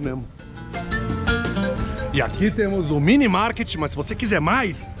 Muito linda mesmo. E aqui temos o mini market, mas se você quiser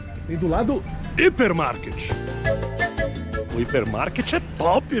mais, tem do lado hipermarket. O hipermarket é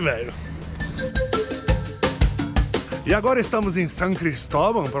top, velho. E agora estamos em San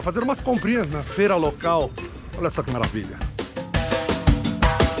Cristóbal para fazer umas comprinhas na feira local. Olha só que maravilha.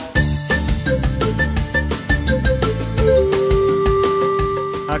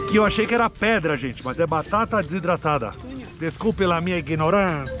 Aqui eu achei que era pedra, gente, mas é batata desidratada. Desculpe a minha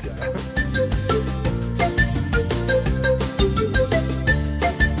ignorância.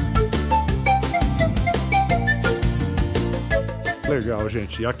 Legal,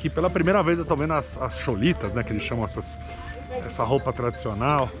 gente. E aqui pela primeira vez eu tô vendo as cholitas, né? Que eles chamam essa roupa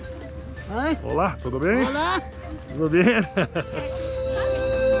tradicional. Oi. Olá, tudo bem? Olá. Tudo bem?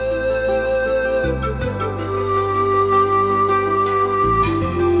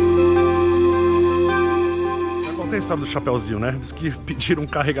 Tem a história do chapeuzinho, né? Diz que pediram um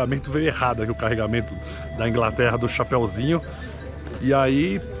carregamento, veio errado aqui o carregamento da Inglaterra do chapeuzinho. E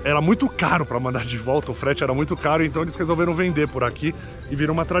aí era muito caro para mandar de volta, o frete era muito caro, então eles resolveram vender por aqui e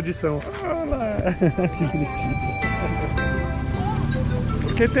virou uma tradição. Olha, que bonitinho.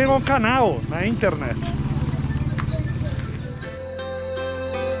 Porque tem um canal na internet.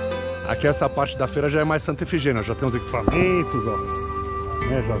 Aqui essa parte da feira já é mais Santa Efigênia, já tem os equipamentos, ó.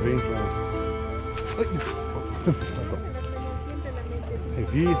 Já vem com...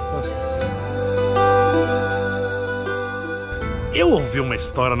 revistas. Eu ouvi uma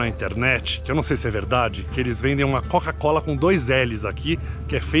história na internet, que eu não sei se é verdade, que eles vendem uma Coca-Cola com 2 L's aqui,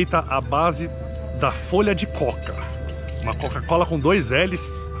 que é feita à base da folha de coca. Uma Coca-Cola com 2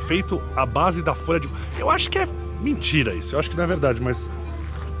 L's, feito à base da folha de... Eu acho que é mentira isso, eu acho que não é verdade, mas...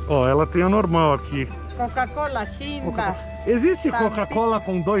 Ó, ela tem a normal aqui. Coca-Cola, sim, Existe Coca-Cola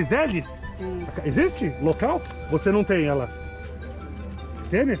com 2 L's? Sim. Existe? Local? Você não tem ela?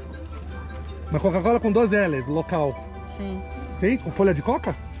 Tênis? Uma Coca-Cola com 2 L's, local. Sim. Sim? Com folha de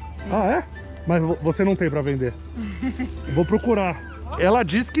coca? Sim. Ah, é? Mas você não tem pra vender? Vou procurar. Ela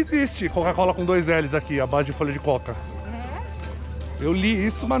diz que existe Coca-Cola com 2 L's aqui, a base de folha de coca. Eu li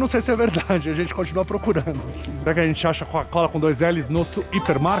isso, mas não sei se é verdade. A gente continua procurando. Será que a gente acha Coca-Cola com 2 L's no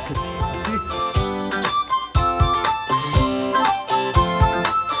hipermarket?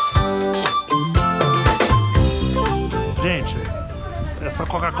 Gente, essa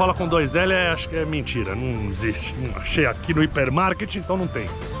Coca-Cola com 2 L acho que é mentira, não existe. Não achei aqui no hipermarket, então não tem.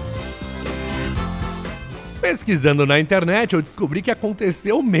 Pesquisando na internet, eu descobri que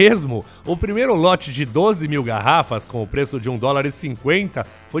aconteceu mesmo. O primeiro lote de 12 mil garrafas, com o preço de $1,50,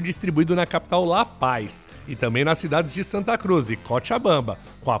 foi distribuído na capital La Paz e também nas cidades de Santa Cruz e Cochabamba,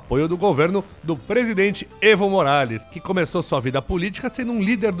 com apoio do governo do presidente Evo Morales, que começou sua vida política sendo um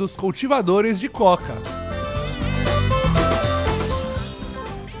líder dos cultivadores de coca.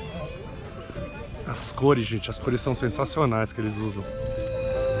 As cores, gente, as cores são sensacionais que eles usam.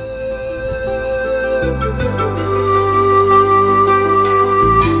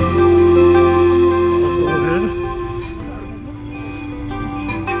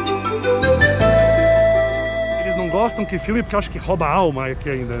 Eles não gostam que filme porque eu acho que rouba a alma aqui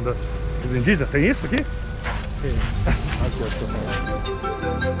ainda. Os indígenas, tem isso aqui? Sim.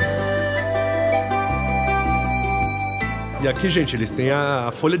 E aqui, gente, eles têm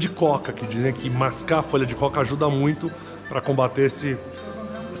a folha de coca, que dizem que mascar a folha de coca ajuda muito para combater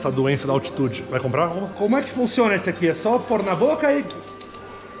essa doença da altitude. Vai comprar? Como é que funciona esse aqui? É só pôr na boca e...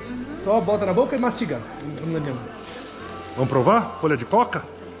 Só bota na boca e mastiga. Vamos provar? Folha de coca?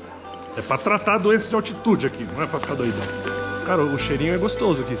 É pra tratar doenças de altitude aqui, não é pra ficar doidão. Cara, o cheirinho é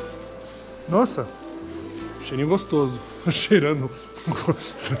gostoso aqui. Nossa, cheirinho gostoso. Cheirando.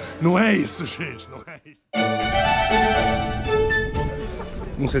 Não é isso, gente, não é isso.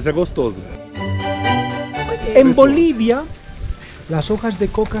 Não sei se é gostoso. En Bolivia, las hojas de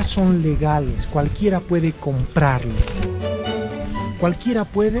coca son legales, cualquiera puede comprarlos. Cualquiera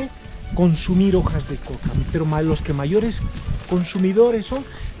puede consumir hojas de coca, pero los que mayores consumidores son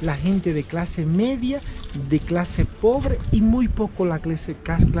la gente de clase media, de clase pobre y muy poco la clase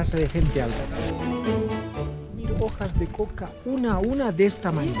de gente alta. Mira, hojas de coca una a una de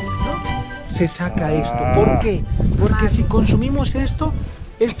esta manera, ¿no? Se saca esto. ¿Por qué? Porque si consumimos esto,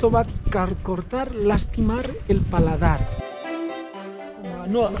 esto va a cortar, lastimar el paladar.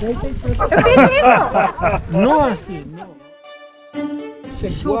 No, no así, no. Se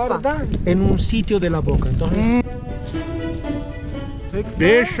guarda en un sitio de la boca. Entonces,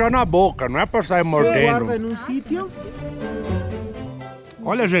 Deixa na boca, não é pra sair se mordendo. guarda en un sitio.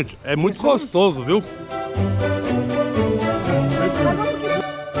 Olha, gente, é muito gostoso, viu?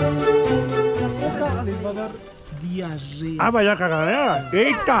 Les va a dar diarrea. Ah, vai dar com a galera?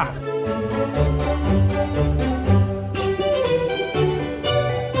 Eita!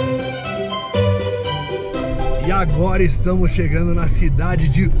 E agora estamos chegando na cidade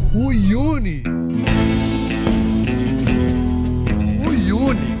de Uyuni.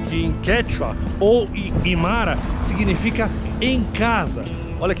 Uyuni, que em Quechua ou Imara significa em casa.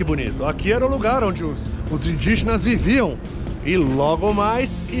 Olha que bonito. Aqui era o lugar onde os indígenas viviam. E logo mais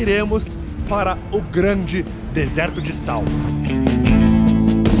iremos para o grande deserto de sal.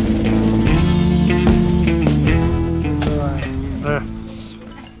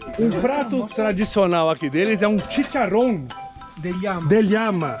 Um prato tradicional aqui deles é um chicharrón De llama. de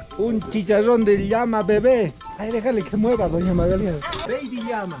llama. Un chicharrón de llama, bebé. Ay, déjale que mueva, doña Magalia. Baby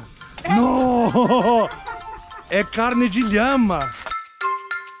llama. No! É carne de lhama.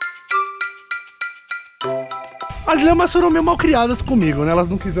 As lhamas foram meio mal criadas comigo, né? Elas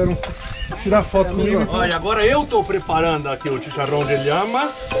não quiseram tirar foto comigo. Olha, agora eu tô preparando aqui o chicharrón de lhama.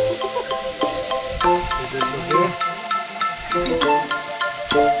 Deixa eu ver.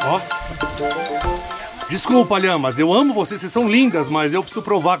 Ó. Desculpa, lhamas, eu amo vocês, vocês são lindas, mas eu preciso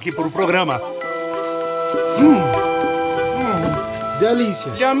provar aqui pro programa.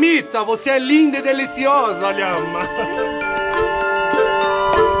 Delícia. Lhamita, você é linda e deliciosa, lhama.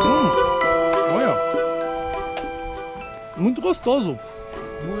 Olha. Muito gostoso.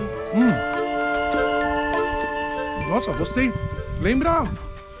 Nossa, gostei. Lembra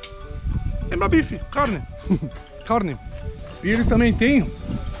bife, carne. Carne. E eles também têm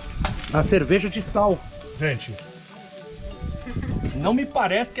a cerveja de sal. Gente, não me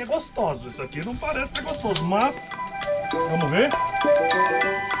parece que é gostoso. Isso aqui não parece que é gostoso, mas vamos ver.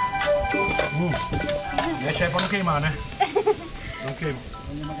 Deixa aí pra não queimar, né? Não queima.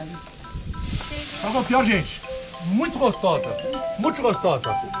 Sabe o que é o pior, gente? Muito gostosa. Muito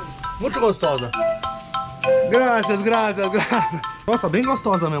gostosa. Muito gostosa. Graças, graças, graças. Nossa, bem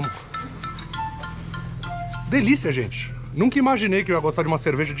gostosa mesmo. Delícia, gente. Nunca imaginei que eu ia gostar de uma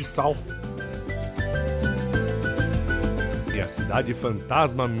cerveja de sal. E a cidade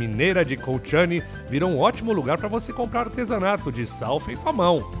fantasma mineira de Colchane virou um ótimo lugar para você comprar artesanato de sal feito à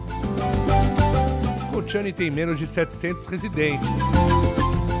mão. Colchane tem menos de 700 residentes.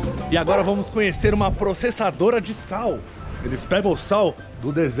 E agora vamos conhecer uma processadora de sal. Eles pegam o sal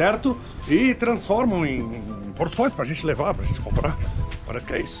do deserto e transformam em porções pra gente levar, pra gente comprar. Parece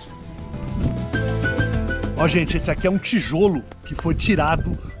que é isso. Ó, gente, esse aqui é um tijolo que foi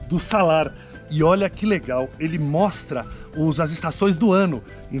tirado do salar. E olha que legal, ele mostra as estações do ano.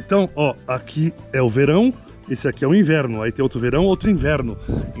 Então, ó, aqui é o verão, esse aqui é o inverno. Aí tem outro verão, outro inverno.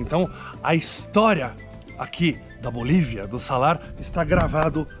 Então, a história aqui da Bolívia, do salar, está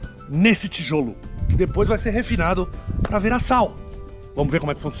gravado nesse tijolo, que depois vai ser refinado para virar sal. Vamos ver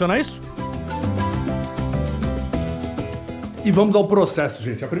como é que funciona isso? E vamos ao processo,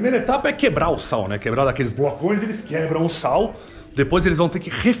 gente. A primeira etapa é quebrar o sal, né? Quebrar daqueles blocões, eles quebram o sal. Depois eles vão ter que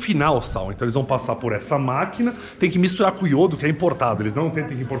refinar o sal. Então eles vão passar por essa máquina, tem que misturar com o iodo, que é importado. Eles não têm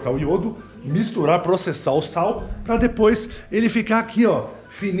que importar o iodo, misturar, processar o sal, para depois ele ficar aqui, ó,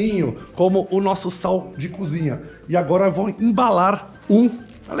 fininho, como o nosso sal de cozinha. E agora vão embalar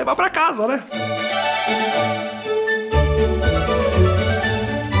pra levar pra casa, né?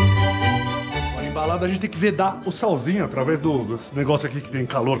 Embalado, a gente tem que vedar o salzinho através desse negócio aqui que tem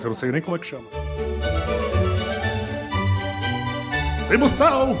calor, que eu não sei nem como é que chama. Temos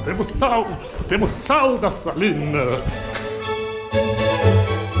sal, temos sal, temos sal da salina.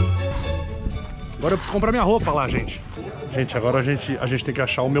 Agora eu preciso comprar minha roupa lá, gente. Gente, agora a gente tem que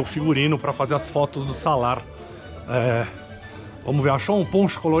achar o meu figurino pra fazer as fotos do Salar. Vamos ver, achou um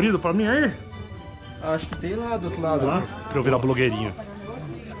poncho colorido pra mim aí? Acho que tem lá do outro lado. Lá, pra eu virar blogueirinho.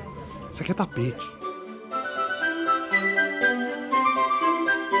 Isso aqui é tapete.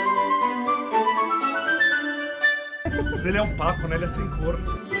 Mas ele é um paco, né? Ele é sem cor.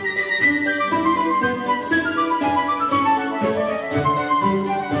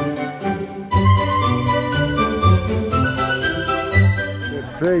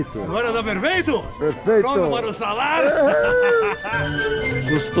 Perfeito. Agora tá perfeito? Perfeito. Pronto para o Salar?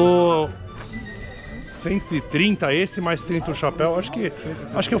 Custou 130 esse, mais 30 o chapéu. Acho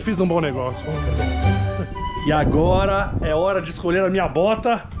que eu fiz um bom negócio. E agora é hora de escolher a minha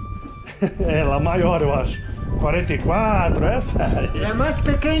bota. Ela maior, eu acho. 44, essa? É a mais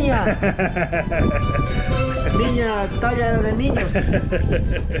pequena. Minha talha de ninhos.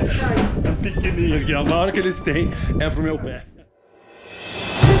 É pequenininho aqui, a maior que eles têm é pro meu pé.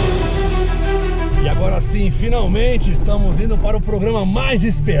 E agora sim, finalmente estamos indo para o programa mais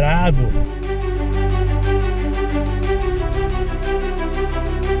esperado.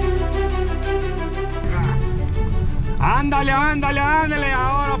 Ándale, ándale, ándale,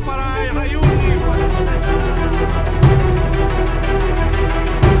 agora para a Uyuni.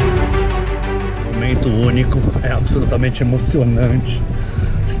 Momento único, é absolutamente emocionante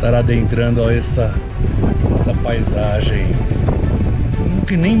estar adentrando a essa paisagem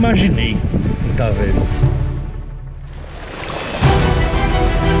que nem imaginei estar vendo.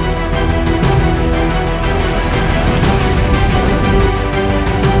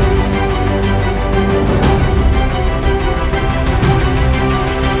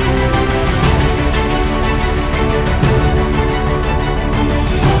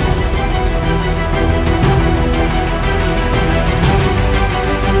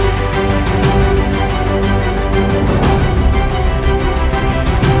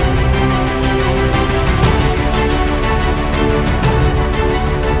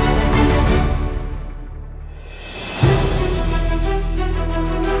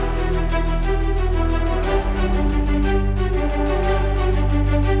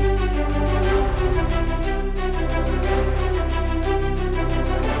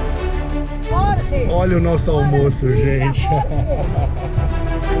 Olha o nosso almoço, gente.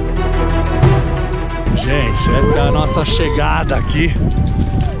 Gente, essa é a nossa chegada aqui.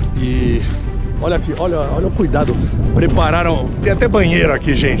 E olha aqui, olha o cuidado. Prepararam, tem até banheiro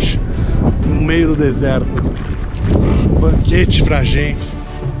aqui, gente. No meio do deserto. Banquete pra gente.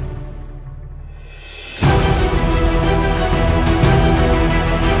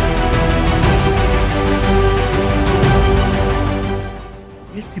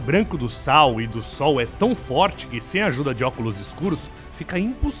 Esse branco do sal e do sol é tão forte que, sem a ajuda de óculos escuros, fica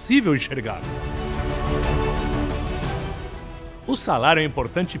impossível enxergar. O Salar é um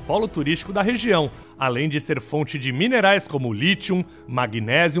importante polo turístico da região, além de ser fonte de minerais como lítio,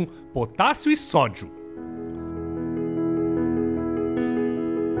 magnésio, potássio e sódio.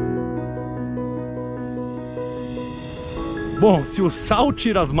 Bom, se o sal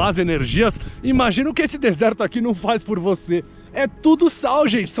tira as más energias, imagina o que esse deserto aqui não faz por você. É tudo sal,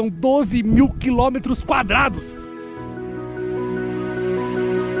 gente. São 12 mil quilômetros quadrados.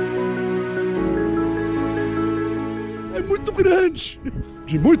 É muito grande.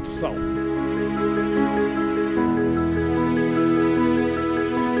 De muito sal. Pra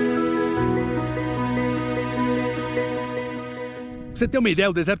você ter uma ideia,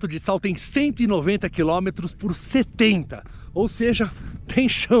 o deserto de sal tem 190 quilômetros por 70. Ou seja, tem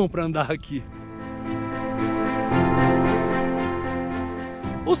chão para andar aqui.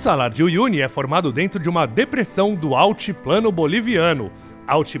 O Salar de Uyuni é formado dentro de uma depressão do altiplano boliviano.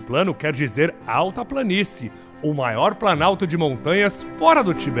 Altiplano quer dizer alta planície, o maior planalto de montanhas fora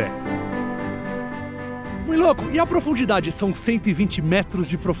do Tibete. Muyloco, e a profundidade? São 120 metros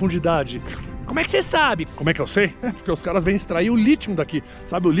de profundidade. Como é que você sabe? Como é que eu sei? É porque os caras vêm extrair o lítio daqui.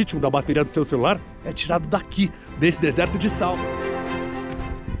 Sabe o lítio da bateria do seu celular? É tirado daqui, desse deserto de sal.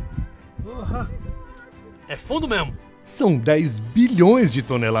 É fundo mesmo. São 10 bilhões de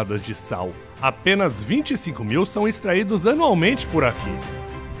toneladas de sal. Apenas 25 mil são extraídos anualmente por aqui.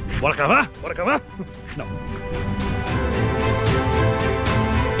 Bora cavar? Bora cavar? Não.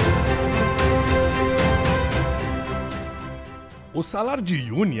 O Salar de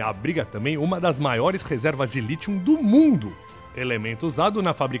Uyuni abriga também uma das maiores reservas de lítio do mundo, elemento usado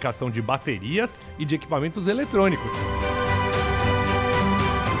na fabricação de baterias e de equipamentos eletrônicos.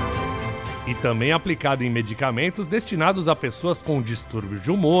 E também aplicado em medicamentos destinados a pessoas com distúrbios de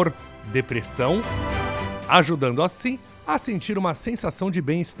humor, depressão, ajudando assim a sentir uma sensação de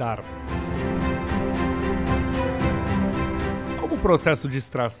bem-estar. processo de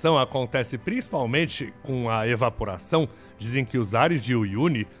extração acontece principalmente com a evaporação, dizem que os ares de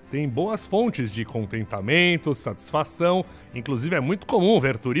Uyuni têm boas fontes de contentamento, satisfação. Inclusive é muito comum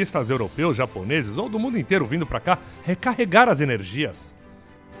ver turistas europeus, japoneses ou do mundo inteiro vindo para cá recarregar as energias.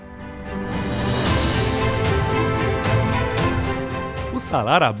 O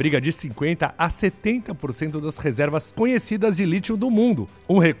Salar abriga de 50% a 70% das reservas conhecidas de lítio do mundo,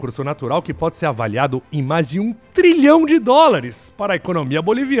 um recurso natural que pode ser avaliado em mais de $1 trilhão para a economia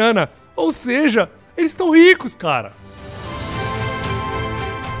boliviana. Ou seja, eles estão ricos, cara!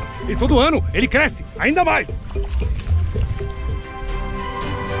 E todo ano ele cresce ainda mais!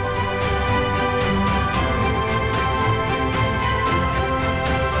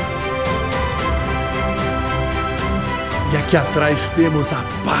 E aqui atrás temos a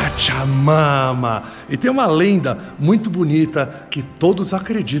Pachamama. E tem uma lenda muito bonita que todos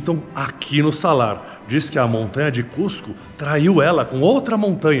acreditam aqui no Salar. Diz que a montanha de Cusco traiu ela com outra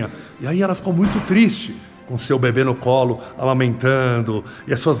montanha. E aí ela ficou muito triste, com seu bebê no colo, amamentando.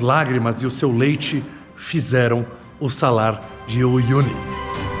 E as suas lágrimas e o seu leite fizeram o Salar de Uyuni.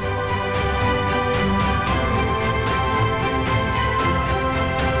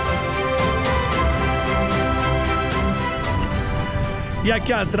 E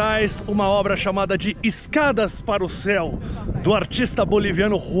aqui atrás, uma obra chamada de Escadas para o Céu, do artista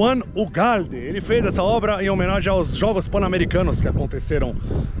boliviano Juan Ugalde. Ele fez essa obra em homenagem aos Jogos Pan-Americanos que aconteceram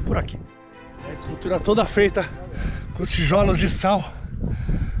por aqui. A escultura toda feita com os tijolos de sal.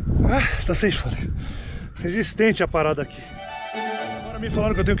 Tá sem resistente a parada aqui. Agora me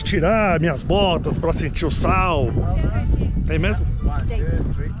falaram que eu tenho que tirar minhas botas para sentir o sal. Tem mesmo? Tem.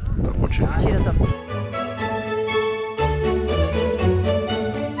 Então vou tirar. Tira essa boca.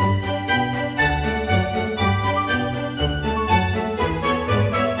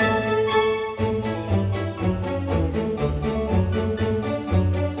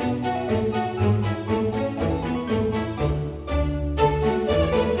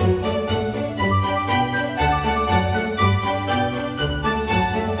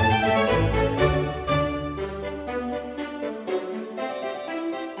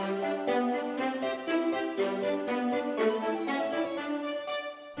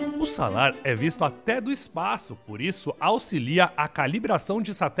 O Salar é visto até do espaço, por isso auxilia a calibração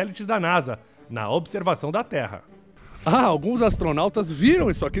de satélites da NASA na observação da Terra. Alguns astronautas viram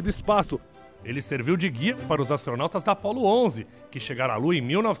isso aqui do espaço. Ele serviu de guia para os astronautas da Apolo 11, que chegaram à Lua em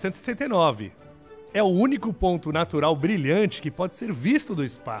 1969. É o único ponto natural brilhante que pode ser visto do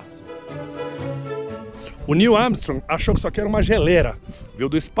espaço. O Neil Armstrong achou que isso aqui era uma geleira. Viu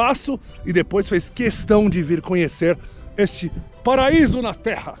do espaço e depois fez questão de vir conhecer este paraíso na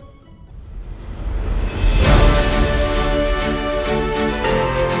Terra.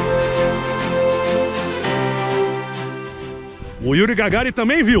 O Yuri Gagarin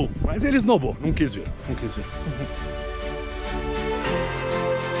também viu, mas ele esnobou, não quis ver.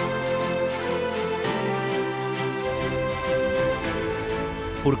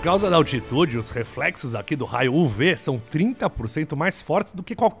 Por causa da altitude, os reflexos aqui do raio UV são 30% mais fortes do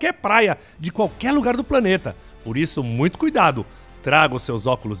que qualquer praia de qualquer lugar do planeta. Por isso, muito cuidado. Traga os seus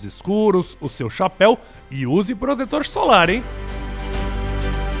óculos escuros, o seu chapéu e use protetor solar, hein?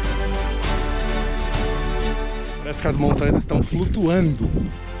 Parece que as montanhas estão flutuando.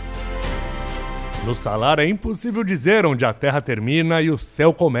 No Salar é impossível dizer onde a Terra termina e o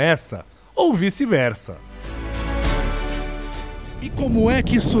céu começa, ou vice-versa. E como é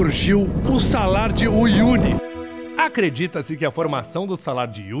que surgiu o Salar de Uyuni? Acredita-se que a formação do Salar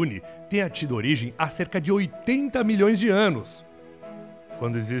de Uyuni tenha tido origem há cerca de 80 milhões de anos,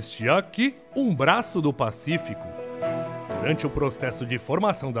 quando existia aqui um braço do Pacífico. Durante o processo de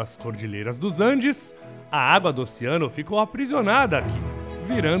formação das cordilheiras dos Andes, a água do oceano ficou aprisionada aqui,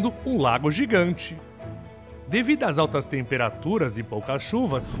 virando um lago gigante. Devido às altas temperaturas e poucas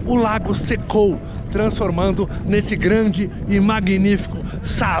chuvas, O lago secou, transformando nesse grande e magnífico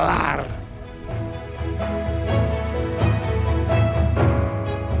salar.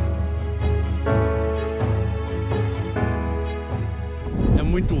 É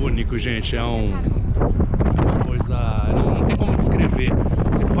muito único, gente. É uma coisa... Não tem como descrever.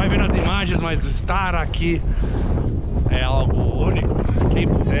 Você vai ver nas imagens, mas estar aqui é algo único. Quem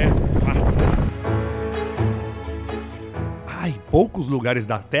puder, faça. Poucos lugares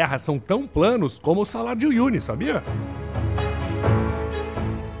da Terra são tão planos como o Salar de Uyuni, sabia?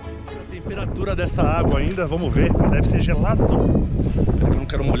 A temperatura dessa água ainda, vamos ver, deve ser gelado. Peraí que eu não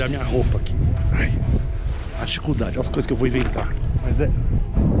quero molhar minha roupa aqui. Ai, a dificuldade, olha as coisas que eu vou inventar. Mas é...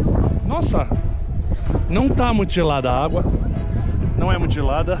 Nossa, não tá muito gelada a água. Não é muito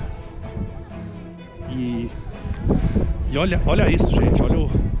gelada. E E olha isso, gente.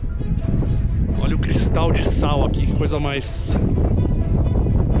 Olha o cristal de sal aqui. Que coisa mais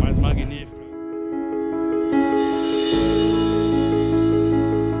magnífica.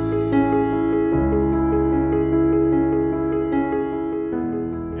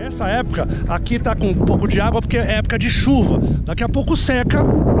 Essa época aqui tá com um pouco de água porque é época de chuva. Daqui a pouco seca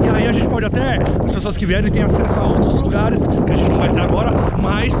e aí a gente pode até, as pessoas que vierem têm acesso a outros lugares que a gente não vai ter agora,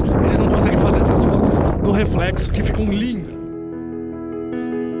 mas eles não conseguem fazer essas fotos do reflexo que ficam lindas.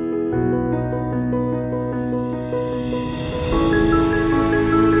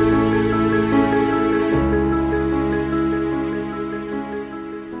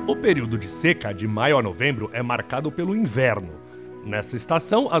 O período de seca, de maio a novembro, é marcado pelo inverno. Nessa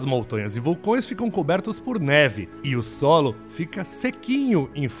estação, as montanhas e vulcões ficam cobertos por neve e o solo fica sequinho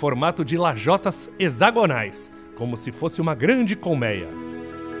em formato de lajotas hexagonais, como se fosse uma grande colmeia.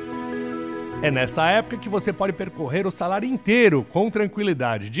 É nessa época que você pode percorrer o salar inteiro com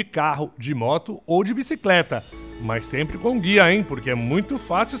tranquilidade de carro, de moto ou de bicicleta, mas sempre com guia, hein? Porque é muito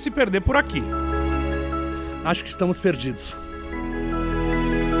fácil se perder por aqui. Acho que estamos perdidos.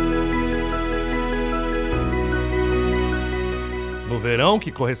 No verão,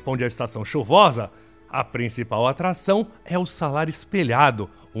 que corresponde à estação chuvosa, a principal atração é o salar espelhado,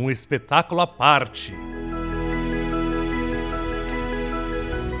 um espetáculo à parte.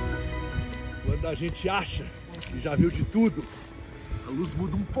 Quando a gente acha que já viu de tudo, a luz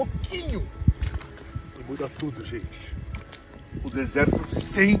muda um pouquinho. Então muda tudo, gente. O deserto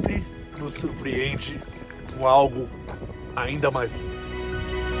sempre nos surpreende com algo ainda mais lindo.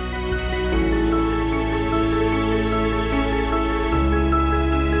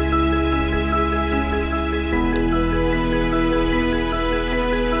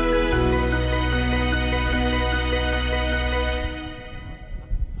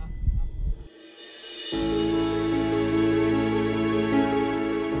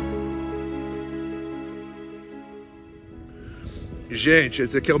 Gente,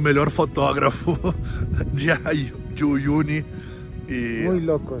 esse aqui é o melhor fotógrafo de Uyuni e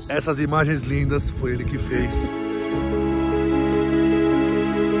Muyloco. essas imagens lindas foi ele que fez.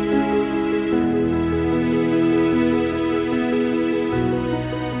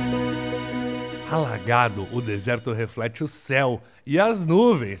 Alagado, o deserto reflete o céu e as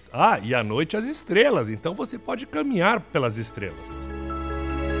nuvens. Ah, e à noite as estrelas, então você pode caminhar pelas estrelas.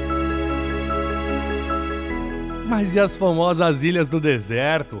 Mas e as famosas ilhas do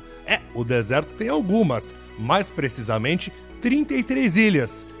deserto? O deserto tem algumas, mais precisamente 33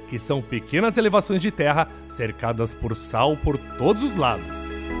 ilhas, que são pequenas elevações de terra cercadas por sal por todos os lados.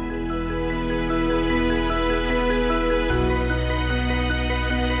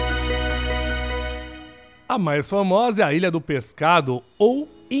 A mais famosa é a Ilha do Pescado, ou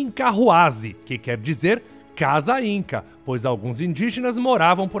Incahuasi, que quer dizer Casa Inca, pois alguns indígenas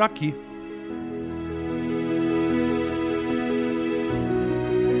moravam por aqui.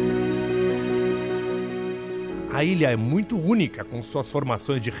 A ilha é muito única, com suas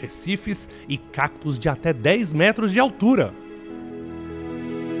formações de recifes e cactos de até 10 metros de altura.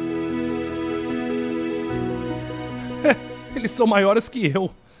 Eles são maiores que eu.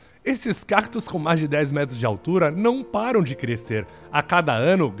 Esses cactos com mais de 10 metros de altura não param de crescer. A cada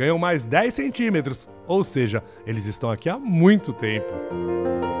ano ganham mais 10 centímetros, ou seja, eles estão aqui há muito tempo.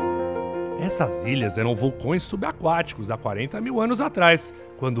 Essas ilhas eram vulcões subaquáticos há 40 mil anos atrás,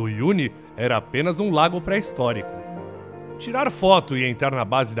 quando o Uyuni era apenas um lago pré-histórico. Tirar foto e entrar na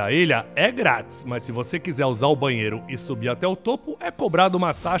base da ilha é grátis, mas se você quiser usar o banheiro e subir até o topo, é cobrado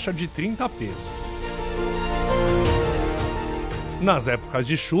uma taxa de 30 pesos. Nas épocas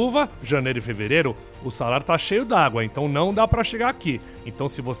de chuva, janeiro e fevereiro, o salar tá cheio d'água, então não dá pra chegar aqui. Então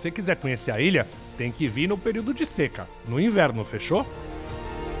se você quiser conhecer a ilha, tem que vir no período de seca, no inverno, fechou?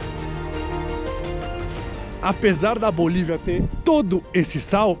 Apesar da Bolívia ter todo esse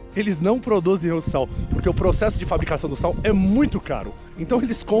sal, eles não produzem o sal, porque o processo de fabricação do sal é muito caro. Então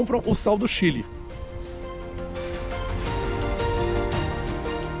eles compram o sal do Chile.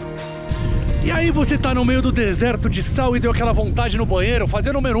 E aí você tá no meio do deserto de sal e deu aquela vontade no banheiro,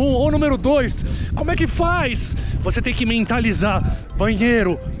 fazer número 1 ou número 2. Como é que faz? Você tem que mentalizar.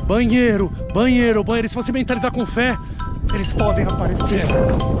 Banheiro, banheiro, banheiro, banheiro. E se você mentalizar com fé, eles podem aparecer.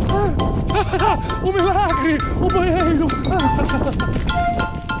 O milagre! O banheiro!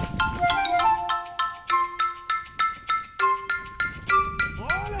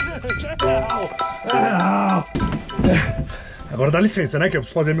 Olha, gente! É real! É real! Agora dá licença, né? Que eu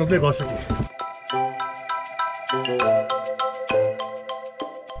preciso fazer meus negócios aqui.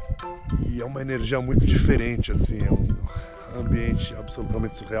 E é uma energia muito diferente, assim, é um ambiente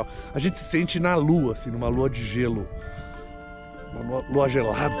absolutamente surreal. A gente se sente na lua, assim, numa lua de gelo. Uma lua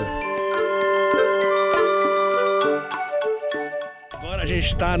gelada. Agora a gente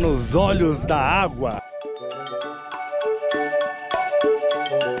está nos olhos da água.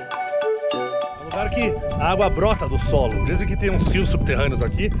 É um lugar que a água brota do solo. Dizem que tem uns rios subterrâneos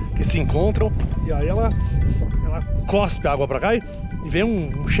aqui que se encontram e aí ela cospe a água pra cá e vem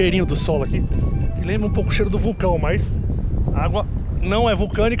um cheirinho do solo aqui que lembra um pouco o cheiro do vulcão, mas a água não é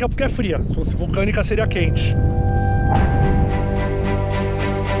vulcânica porque é fria. Se fosse vulcânica seria quente.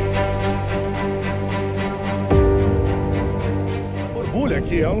 A borbulha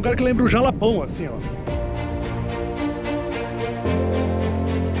aqui é um lugar que lembra o Jalapão, assim, ó.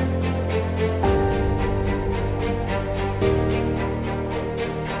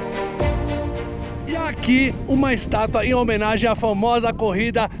 Aqui uma estátua em homenagem à famosa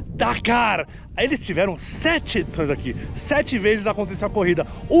corrida Dakar. Eles tiveram 7 edições aqui, 7 vezes aconteceu a corrida,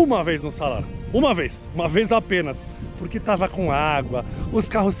 uma vez no Salar, uma vez apenas, porque tava com água, os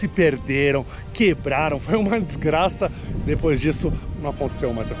carros se perderam, quebraram, foi uma desgraça. Depois disso não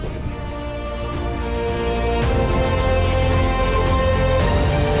aconteceu mais a corrida.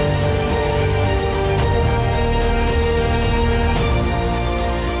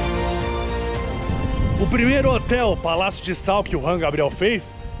 O primeiro hotel, Palácio de Sal, que o Juan Gabriel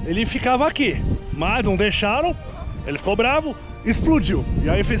fez, ele ficava aqui, mas não deixaram, ele ficou bravo, explodiu. E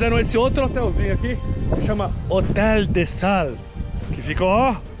aí fizeram esse outro hotelzinho aqui, que se chama Hotel de Sal, que ficou,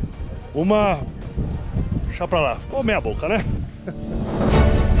 ó, uma... deixa pra lá, ficou meia boca, né?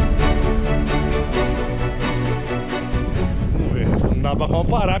 Vamos ver, não dá pra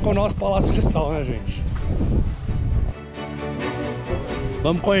comparar com o nosso Palácio de Sal, né, gente?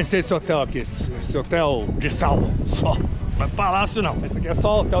 Vamos conhecer esse hotel aqui, esse hotel de sal, só. Não é palácio não, esse aqui é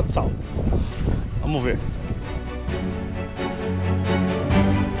só hotel de sal. Vamos ver.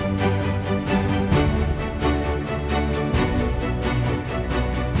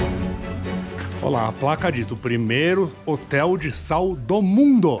 Olha lá, a placa diz, o primeiro hotel de sal do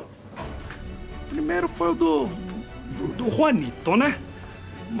mundo. O primeiro foi o do Juanito, né?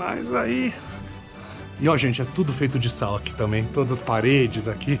 Mas aí... E ó, gente, é tudo feito de sal aqui também, todas as paredes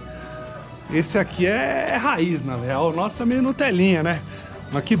aqui. Esse aqui é raiz, na real. O nosso é meio Nutelinha, né?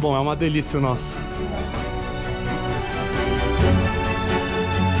 Mas que bom, é uma delícia o nosso.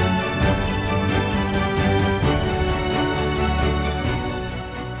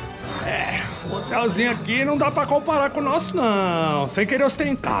 É, o hotelzinho aqui não dá pra comparar com o nosso, não. Sem querer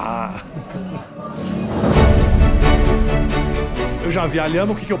ostentar. Eu já vi a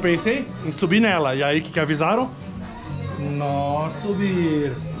lhama, o que eu pensei? Em subir nela. E aí, o que avisaram? Não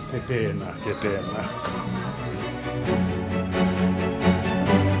subir. Que pena, que pena.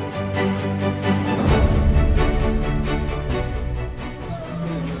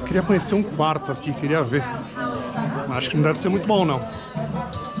 Queria conhecer um quarto aqui, queria ver. Acho que não deve ser muito bom, não.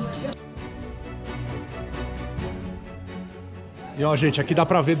 E ó, gente, aqui dá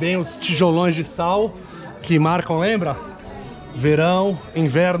pra ver bem os tijolões de sal que marcam, lembra? Verão,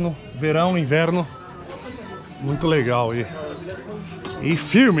 inverno, verão, inverno. Muito legal. E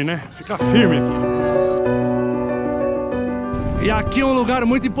firme, né? Fica firme aqui. E aqui é um lugar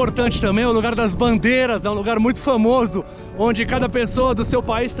muito importante também, o lugar das bandeiras. É um lugar muito famoso, onde cada pessoa do seu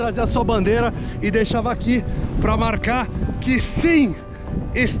país trazia a sua bandeira e deixava aqui para marcar que sim,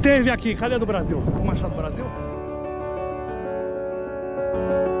 esteve aqui. Cadê a do Brasil? Vamos achar do Brasil?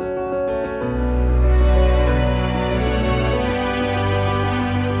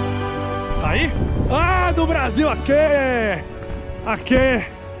 Aí? Ah, do Brasil, aqui! Aqui!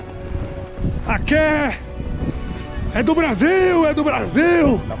 Aqui! É do Brasil, é do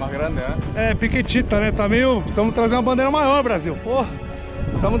Brasil! Tá mais grande, né? É, piquetita, né? Tá meio... Precisamos trazer uma bandeira maior, Brasil. Pô,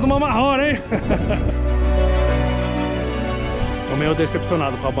 precisamos de uma maior, hein? Tô meio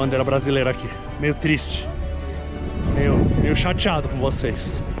decepcionado com a bandeira brasileira aqui. Meio triste. Meio chateado com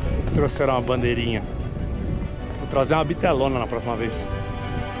vocês. Trouxeram uma bandeirinha. Vou trazer uma bitelona na próxima vez.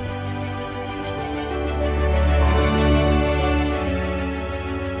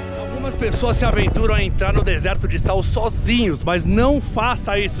 Pessoas se aventuram a entrar no deserto de sal sozinhos, mas não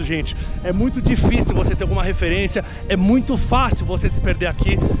faça isso, gente. É muito difícil você ter alguma referência, é muito fácil você se perder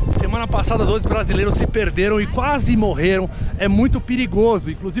aqui. Semana passada 12 brasileiros se perderam e quase morreram. É muito perigoso,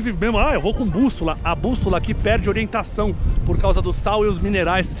 inclusive mesmo, eu vou com bússola. A bússola aqui perde orientação por causa do sal e os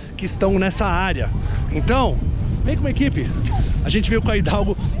minerais que estão nessa área. Então, vem com uma equipe. A gente veio com a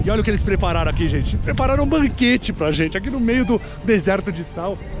Hidalgo e olha o que eles prepararam aqui, gente. Prepararam um banquete pra gente, aqui no meio do deserto de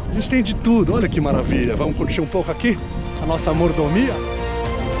sal. A gente tem de tudo, olha que maravilha. Vamos curtir um pouco aqui a nossa mordomia.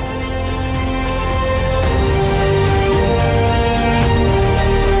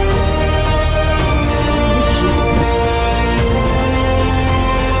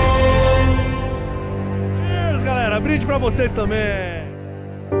 vocês também.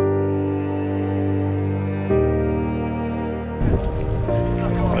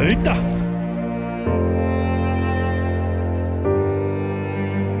 Eita!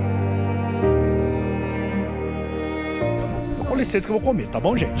 Com licença que eu vou comer, tá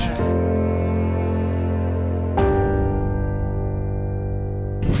bom, gente?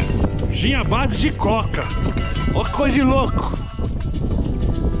 Gin à base de coca. Ó que coisa de louco.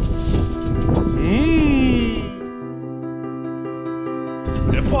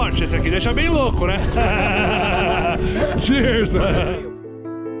 É forte, esse aqui deixa bem louco, né? Cheers!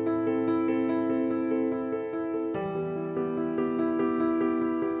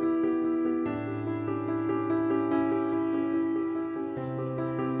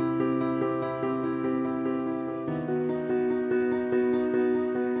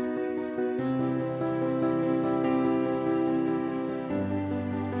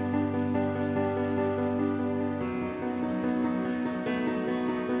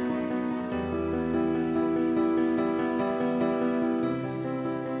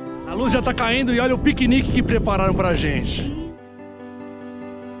 A luz já tá caindo e olha o piquenique que prepararam pra gente.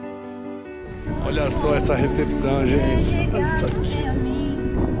 Olha só essa recepção, gente.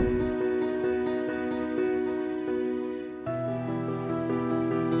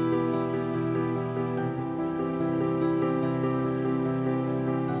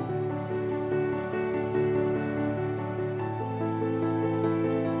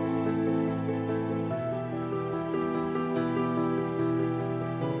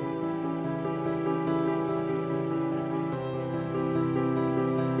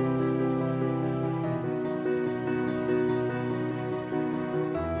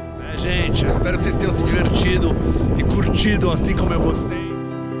 Gente, eu espero que vocês tenham se divertido e curtido assim como eu gostei.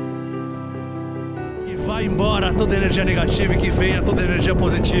 Que vá embora toda a energia negativa e que venha toda a energia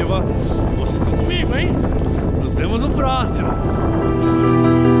positiva. Vocês estão comigo, hein? Nos vemos no próximo.